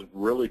it doesn't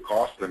really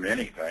cost them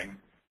anything,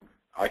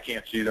 I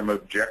can't see them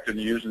objecting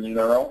to using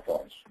their own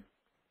phones.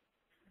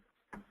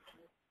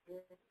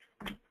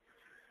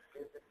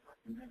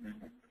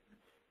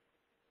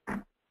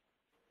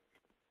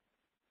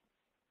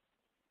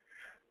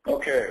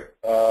 Okay,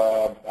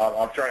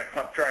 I'm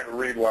trying to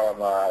read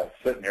while I'm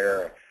sitting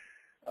here.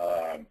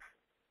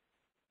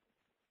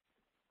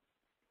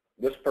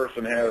 This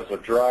person has a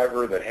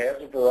driver that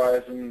has a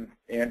Verizon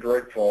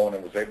Android phone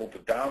and was able to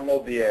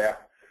download the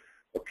app,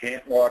 but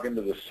can't log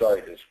into the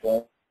site. His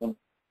phone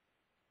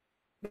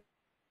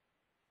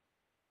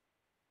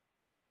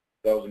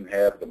doesn't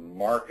have the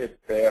market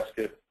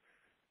basket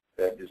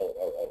that is.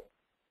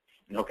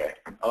 Okay.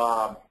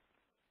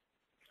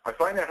 I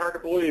find that hard to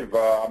believe.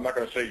 I'm not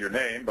going to say your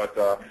name, but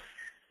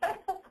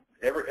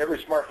every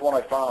smartphone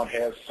I found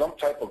has some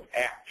type of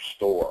app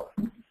store.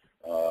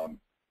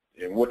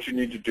 And what you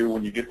need to do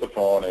when you get the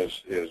phone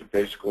is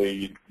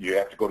basically you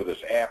have to go to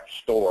this app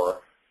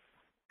store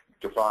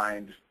to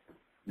find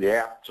the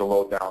app to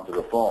load down to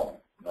the phone.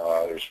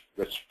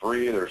 It's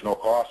free. There's no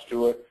cost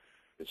to it.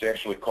 It's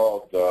actually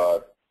called,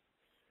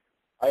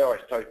 I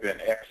always type in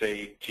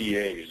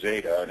XATA,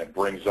 Zeta, and it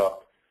brings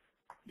up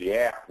the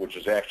app, which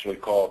is actually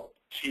called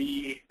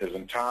T as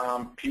in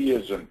Tom, P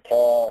as in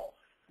Paul,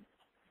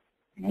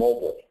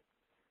 mobile.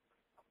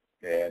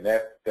 And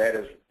that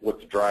is what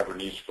the driver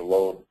needs to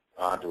load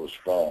onto his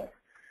phone.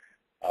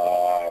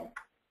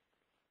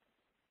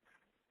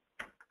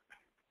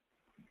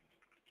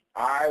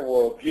 I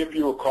will give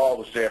you a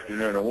call this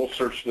afternoon and we'll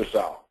search this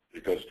out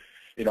because,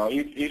 you know,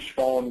 each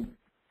phone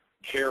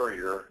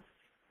carrier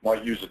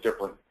might use a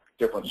different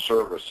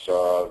service.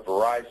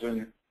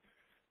 Verizon,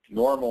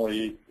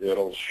 normally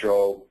it'll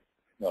show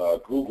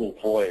Google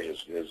Play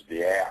is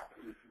the app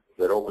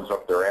that opens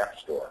up their app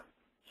store.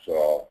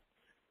 So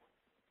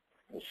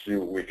we'll see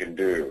what we can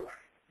do.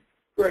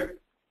 Greg,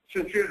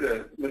 since you're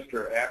the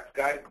Mr. App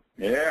guy,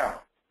 yeah,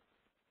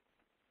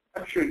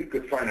 I'm sure you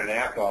could find an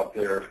app out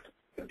there,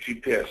 a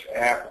GPS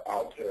app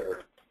out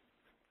there,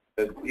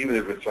 that even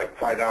if it's like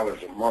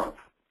 $5 a month,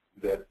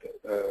 that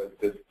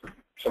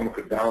someone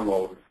could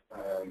download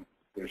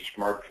their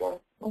smartphone.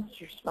 Most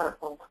of your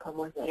smartphones come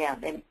with it. Yeah,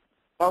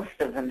 most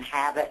of them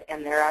have it,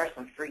 and there are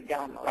some free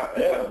downloads.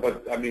 Yeah,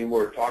 but I mean,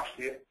 where it talks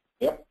to you.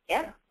 Yep.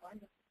 Yeah,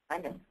 I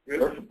know.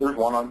 There's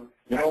one on.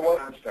 You know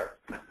what?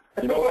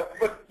 You know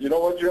what? You know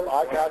what, Jim?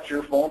 I got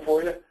your phone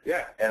for you.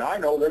 Yeah. And I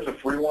know there's a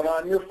free one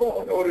on your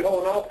phone. What are you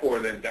holding out for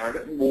then, darn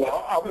it?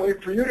 Well, I'll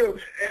wait for you to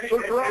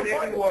search around.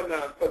 Anyone,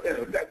 but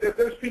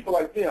there's people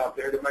like me out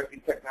there that might be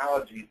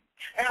technology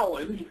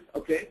challenged,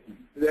 okay,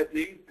 that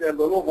need a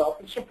little help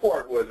and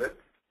support with it.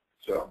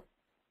 So.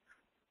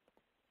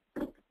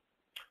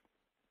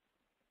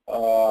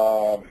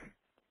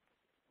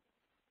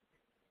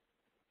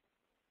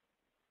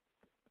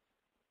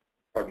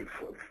 Probably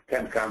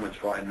 10 comments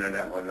flying in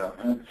that one up.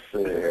 Let's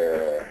see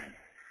here.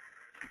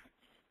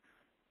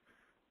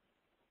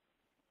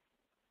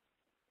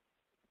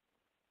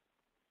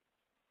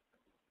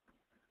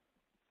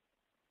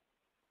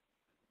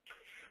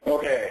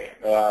 Okay,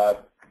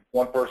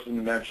 one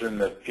person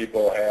mentioned that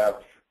people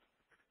have,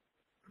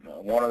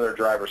 one of their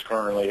drivers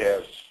currently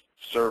has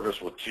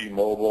service with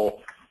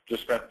T-Mobile,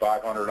 just spent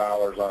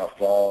 $500 on a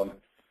phone.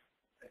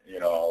 You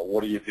know,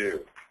 what do you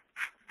do?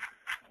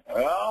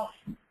 Well,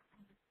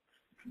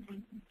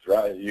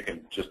 right, you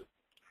can just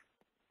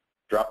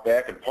drop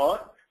back and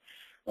punt.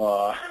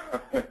 Yeah,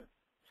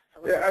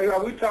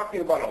 are we talking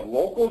about a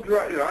local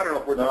driver? You know, I don't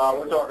know if we're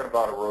we're talking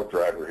about a road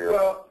driver here.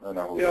 Well,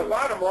 you know,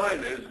 bottom line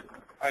is,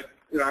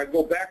 I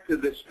go back to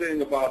this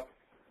thing about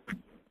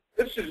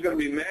this is going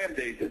to be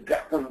mandated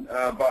down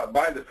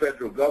by the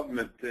federal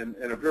government in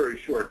a very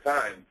short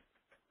time,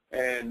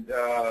 and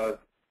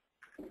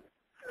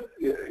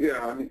you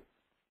know, I mean,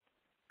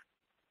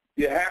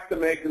 you have to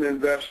make an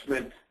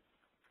investment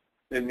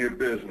in your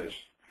business,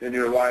 in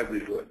your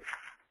livelihood,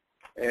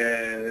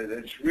 and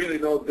it's really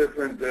no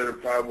different than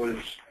if I was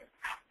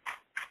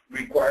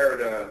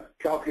required a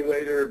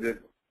calculator that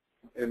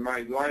in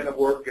my line of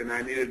work, and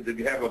I needed to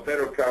have a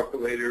better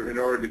calculator in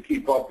order to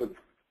keep up with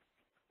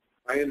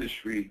my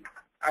industry.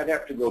 I'd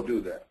have to go do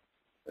that.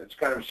 It's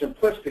kind of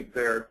simplistic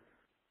there,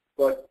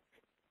 but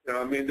you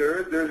know, I mean,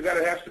 there's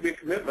has to be a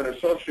commitment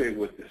associated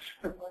with this.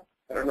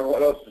 I don't know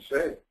what else to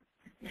say.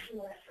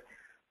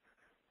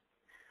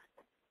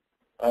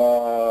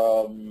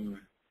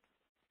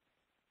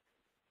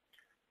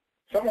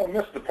 Someone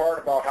missed the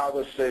part about how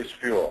this saves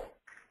fuel.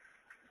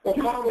 Well,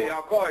 call me.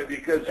 I'll call you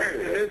because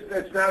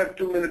it's not a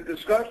 2-minute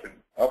discussion.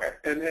 Okay.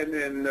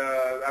 And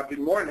I'd be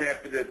more than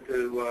happy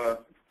to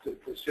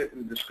sit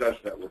and discuss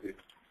that with you.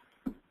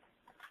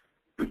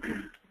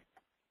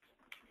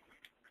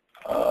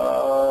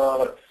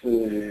 Let's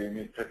see. Let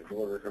me pick a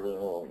order.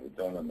 Oh, we're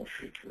done in the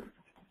future.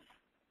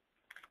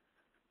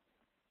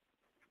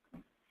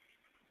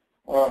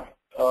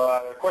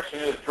 The question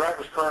is,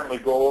 drivers currently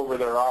go over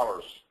their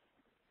hours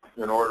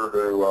in order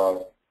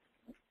to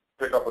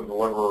pick up and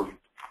deliver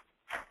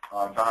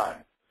on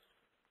time.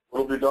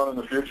 What will be done in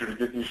the future to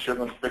get these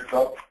shipments picked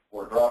up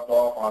or dropped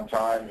off on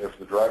time if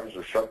the drivers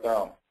are shut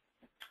down?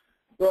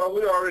 Well,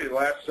 we already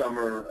last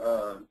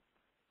summer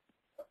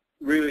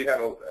really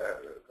had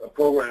a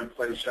program in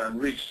place on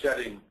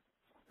resetting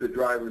the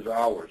drivers'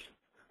 hours.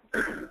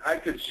 I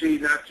could see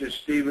not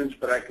just Stevens,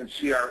 but I can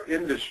see our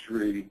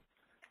industry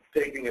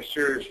taking a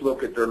serious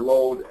look at their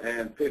load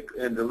and pick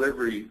and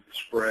delivery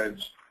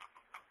spreads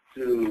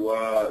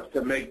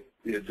to make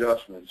the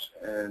adjustments.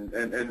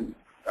 And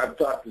I've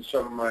talked to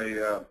some of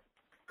my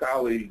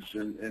colleagues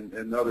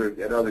and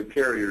other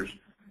carriers,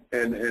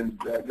 and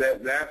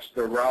that's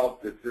the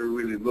route that they're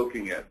really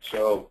looking at.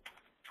 So,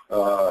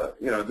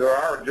 you know, there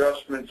are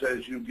adjustments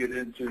as you get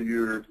into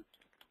your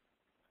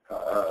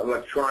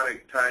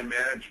electronic time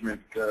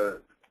management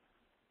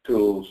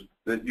tools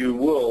that you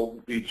will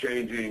be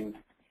changing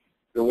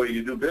the way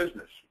you do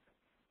business.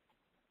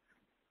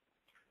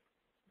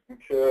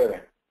 Okay.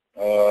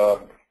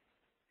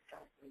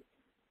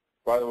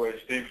 By the way,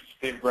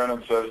 Steve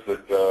Brennan says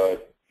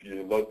that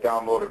you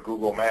download a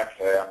Google Maps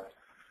app,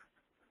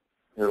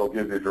 it'll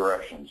give you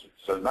directions. It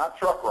says not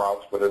truck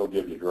routes, but it'll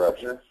give you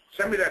directions.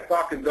 Send me that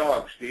talking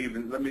dog, Steve,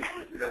 and let me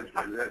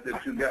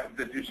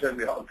that you send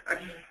me all the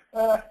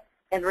time.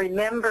 And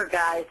remember,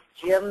 guys,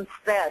 Jim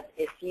said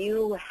if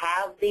you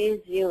have these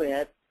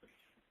units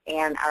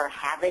and are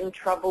having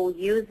trouble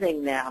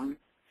using them,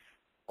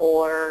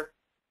 or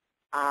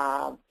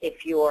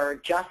if you're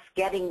just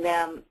getting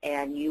them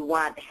and you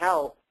want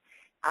help,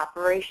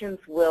 operations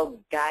will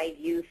guide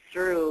you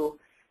through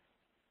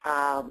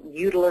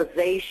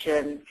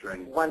utilization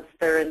once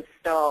they're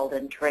installed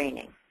and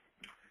training.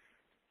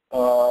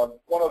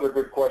 One other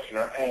good question,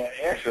 and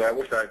actually I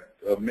wish I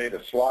made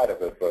a slide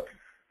of it, but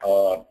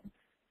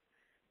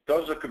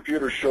does the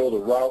computer show the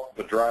route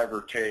the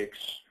driver takes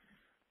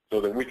so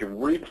that we can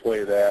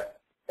replay that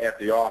at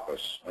the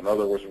office? In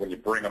other words, when you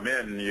bring them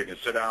in, you can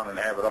sit down and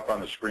have it up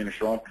on the screen and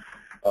show them?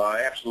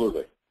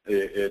 Absolutely.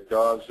 It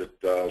does.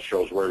 It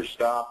shows where he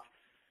stopped,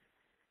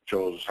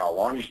 shows how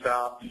long he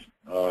stopped.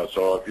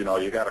 So if,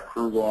 you got a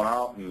crew going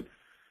out and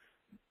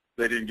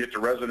they didn't get to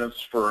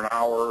residence for an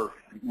hour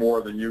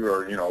more than you,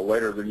 or,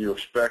 later than you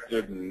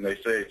expected, and they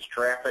say it's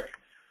traffic,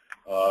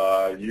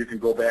 you can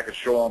go back and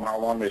show them how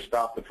long they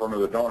stopped in front of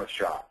the donut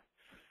shop.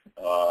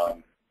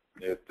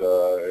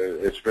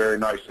 It's very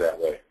nice that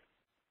way.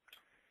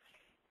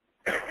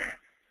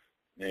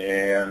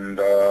 And,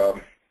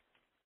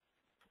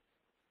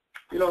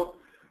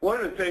 one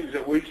of the things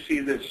that we see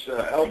this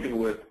helping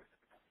with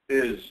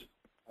is,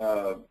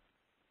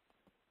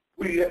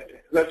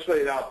 let's lay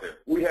it out there.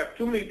 We have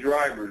too many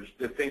drivers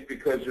that think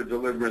because they're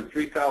delivering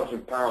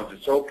 3,000 pounds,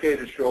 it's okay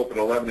to show up at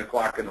 11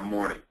 o'clock in the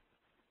morning.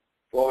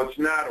 Well, it's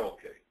not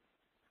okay.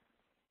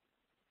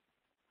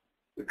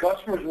 The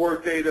customer's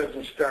workday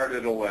doesn't start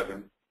at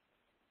 11.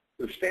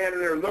 They're standing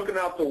there looking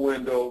out the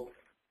window,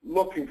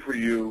 looking for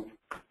you,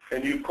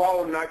 and you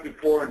call them the night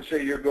before and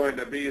say you're going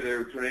to be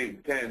there between 8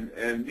 and 10,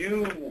 and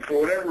you,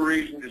 for whatever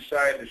reason,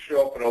 decide to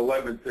show up at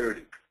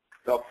 11:30.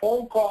 The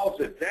phone calls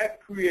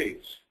that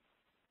creates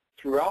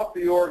throughout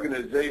the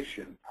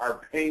organization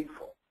are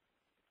painful.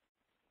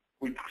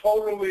 We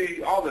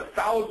totally, all the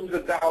thousands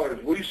of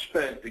dollars we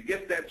spent to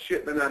get that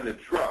shipment on the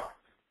truck,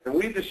 and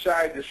we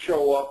decide to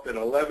show up at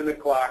 11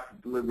 o'clock to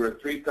deliver a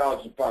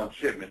 3,000-pound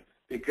shipment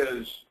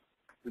because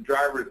the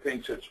driver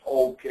thinks it's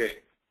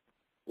okay.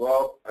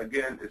 Well,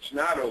 again, it's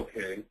not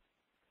okay,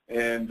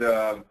 and,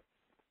 so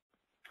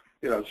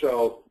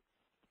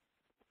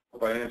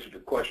if I answered the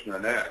question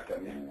on that, I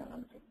mean.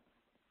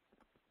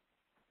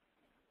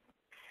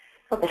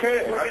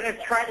 Okay, we're going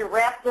to try to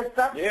wrap this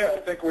up. Yeah, I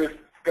think we've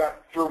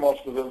got through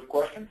most of those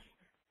questions.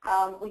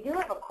 We do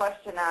have a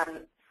question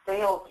on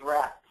sales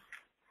reps.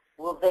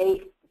 Will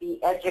they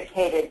be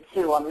educated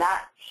too? I'm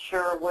not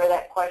sure where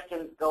that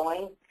question's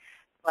going,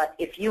 but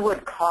if you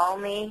would call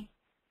me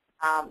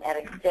at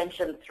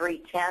extension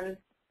 310,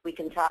 we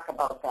can talk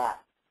about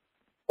that.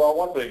 Well,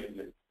 one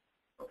thing,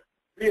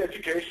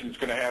 re-education is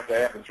going to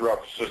happen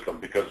throughout the system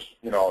because,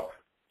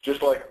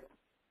 just like,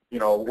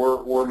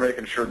 we're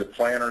making sure that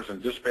planners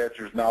and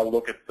dispatchers now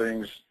look at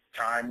things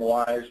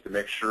time-wise to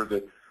make sure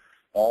that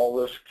all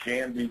this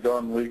can be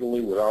done legally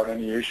without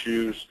any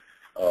issues.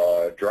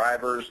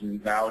 Drivers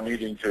now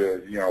needing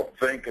to,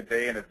 think a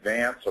day in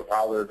advance of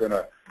how they're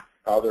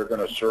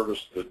going to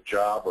service the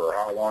job, or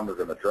how long they're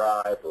going to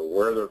drive, or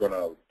where they're going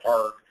to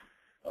park.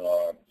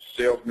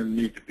 Salesmen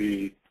need to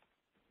be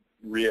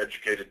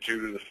re-educated too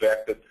to the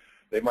fact that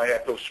they might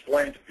have to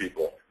explain to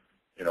people.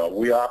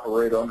 We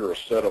operate under a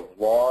set of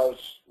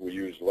laws. We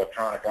use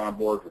electronic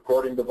onboard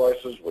recording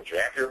devices which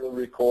accurately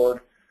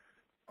record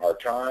our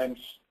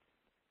times.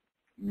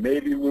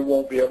 Maybe we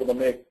won't be able to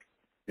make,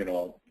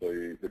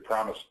 the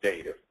promised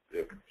date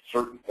if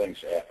certain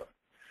things happen.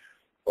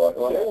 But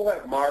we'll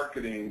have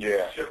marketing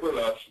sit with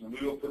us, and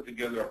we will put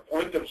together a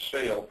point of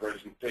sale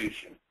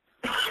presentation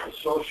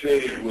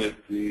associated with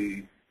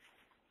the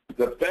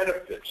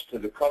benefits to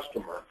the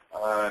customer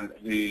on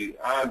the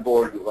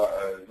onboard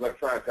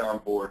electronic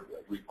onboard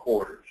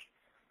recorders,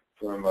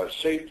 from a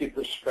safety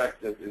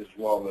perspective as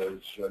well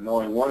as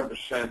knowing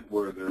 1%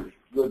 where the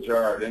goods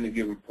are at any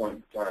given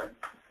point in time,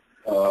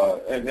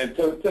 and then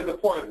to the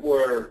point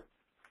where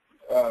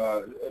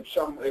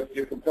if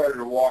your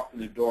competitor walked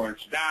in the door and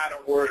said,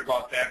 don't worry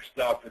about that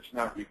stuff, it's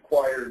not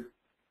required.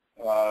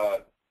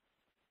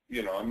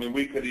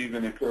 We could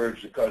even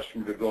encourage the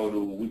customer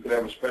to we could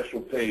have a special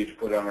page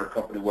put on our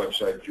company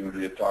website,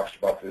 Judy, that talks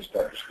about this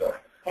type of stuff.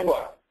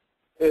 But,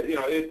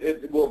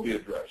 it will be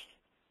addressed.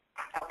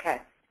 Okay.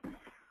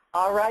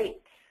 All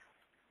right.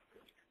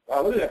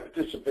 Look at that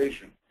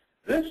participation.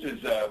 This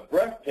is a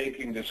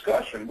breathtaking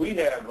discussion. We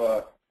have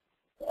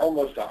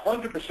almost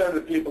 100% of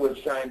the people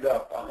that signed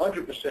up,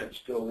 100%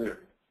 still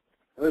here,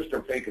 unless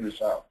they're faking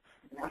this out.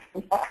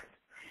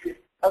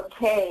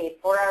 Okay,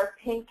 for our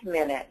pink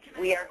minute,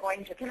 we are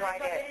going to try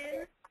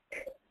to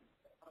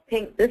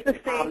pink. This is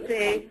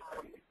Stacy.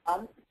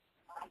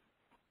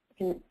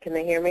 Can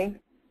they hear me?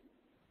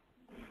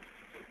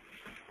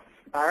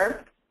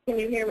 Barb, can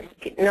you hear me?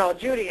 No,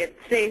 Judy, it's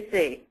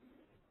Stacy.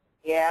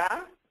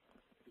 Yeah?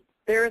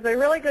 There's a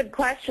really good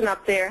question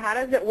up there. How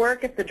does it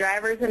work if the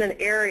driver's in an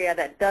area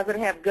that doesn't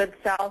have good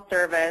cell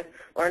service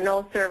or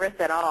no service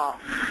at all?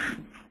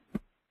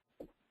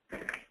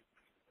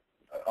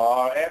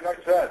 As I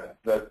said,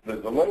 the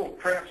little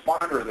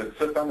transponder that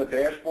sits on the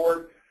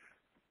dashboard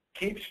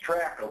keeps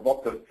track of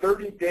up to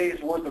 30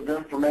 days worth of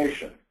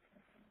information.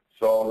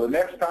 So the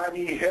next time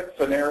he hits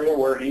an area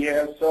where he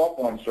has cell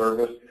phone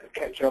service,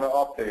 it's going to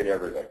update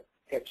everything.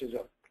 Catches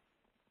up.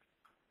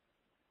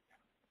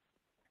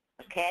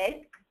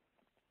 Okay.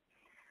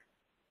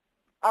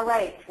 All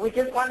right. We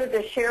just wanted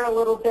to share a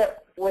little bit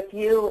with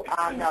you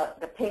on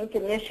the PINK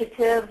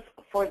initiative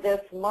for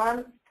this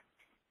month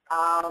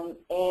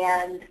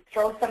and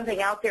throw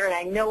something out there. And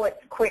I know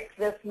it's quick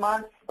this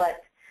month,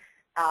 but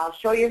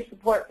show your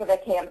support for the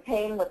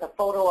campaign with a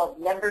photo of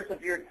members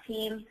of your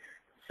team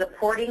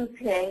supporting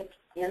PINK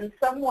in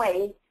some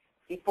way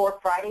before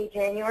Friday,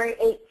 January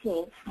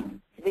 18th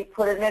to be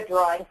put in a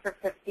drawing for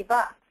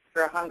 $50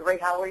 for a Hungry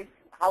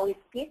Howie's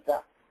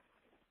Pizza.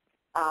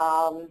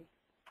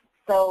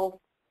 So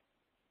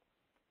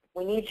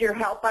we need your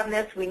help on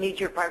this. We need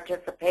your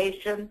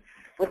participation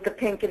with the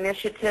PINK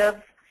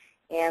initiative.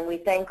 And we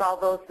thank all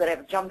those that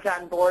have jumped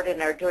on board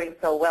and are doing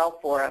so well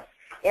for us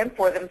and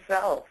for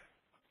themselves.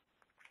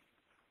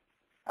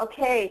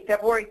 Okay,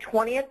 February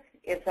 20th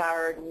is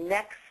our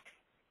next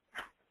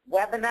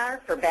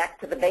webinar for Back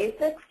to the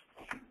Basics.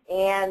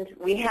 And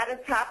we had a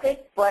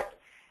topic, but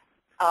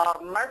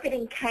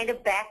marketing kind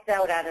of backed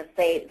out on us.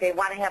 They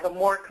want to have a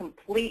more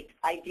complete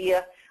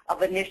idea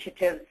of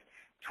initiatives,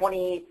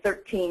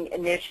 2013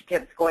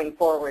 initiatives going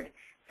forward.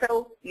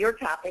 So your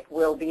topic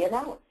will be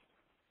announced.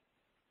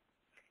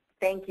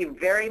 Thank you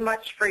very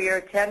much for your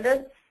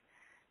attendance.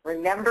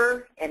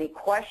 Remember, any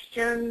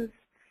questions,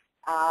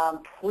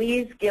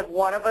 please give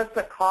one of us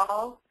a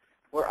call.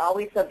 We're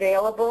always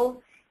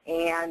available.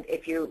 And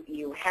if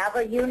you have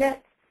a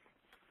unit,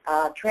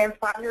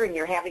 transponder, and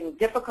you're having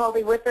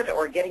difficulty with it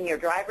or getting your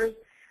drivers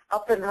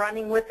up and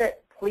running with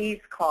it,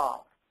 please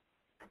call.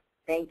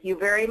 Thank you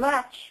very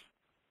much.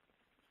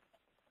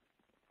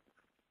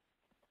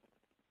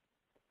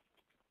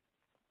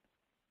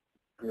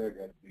 Greg,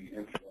 I'd be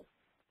interested.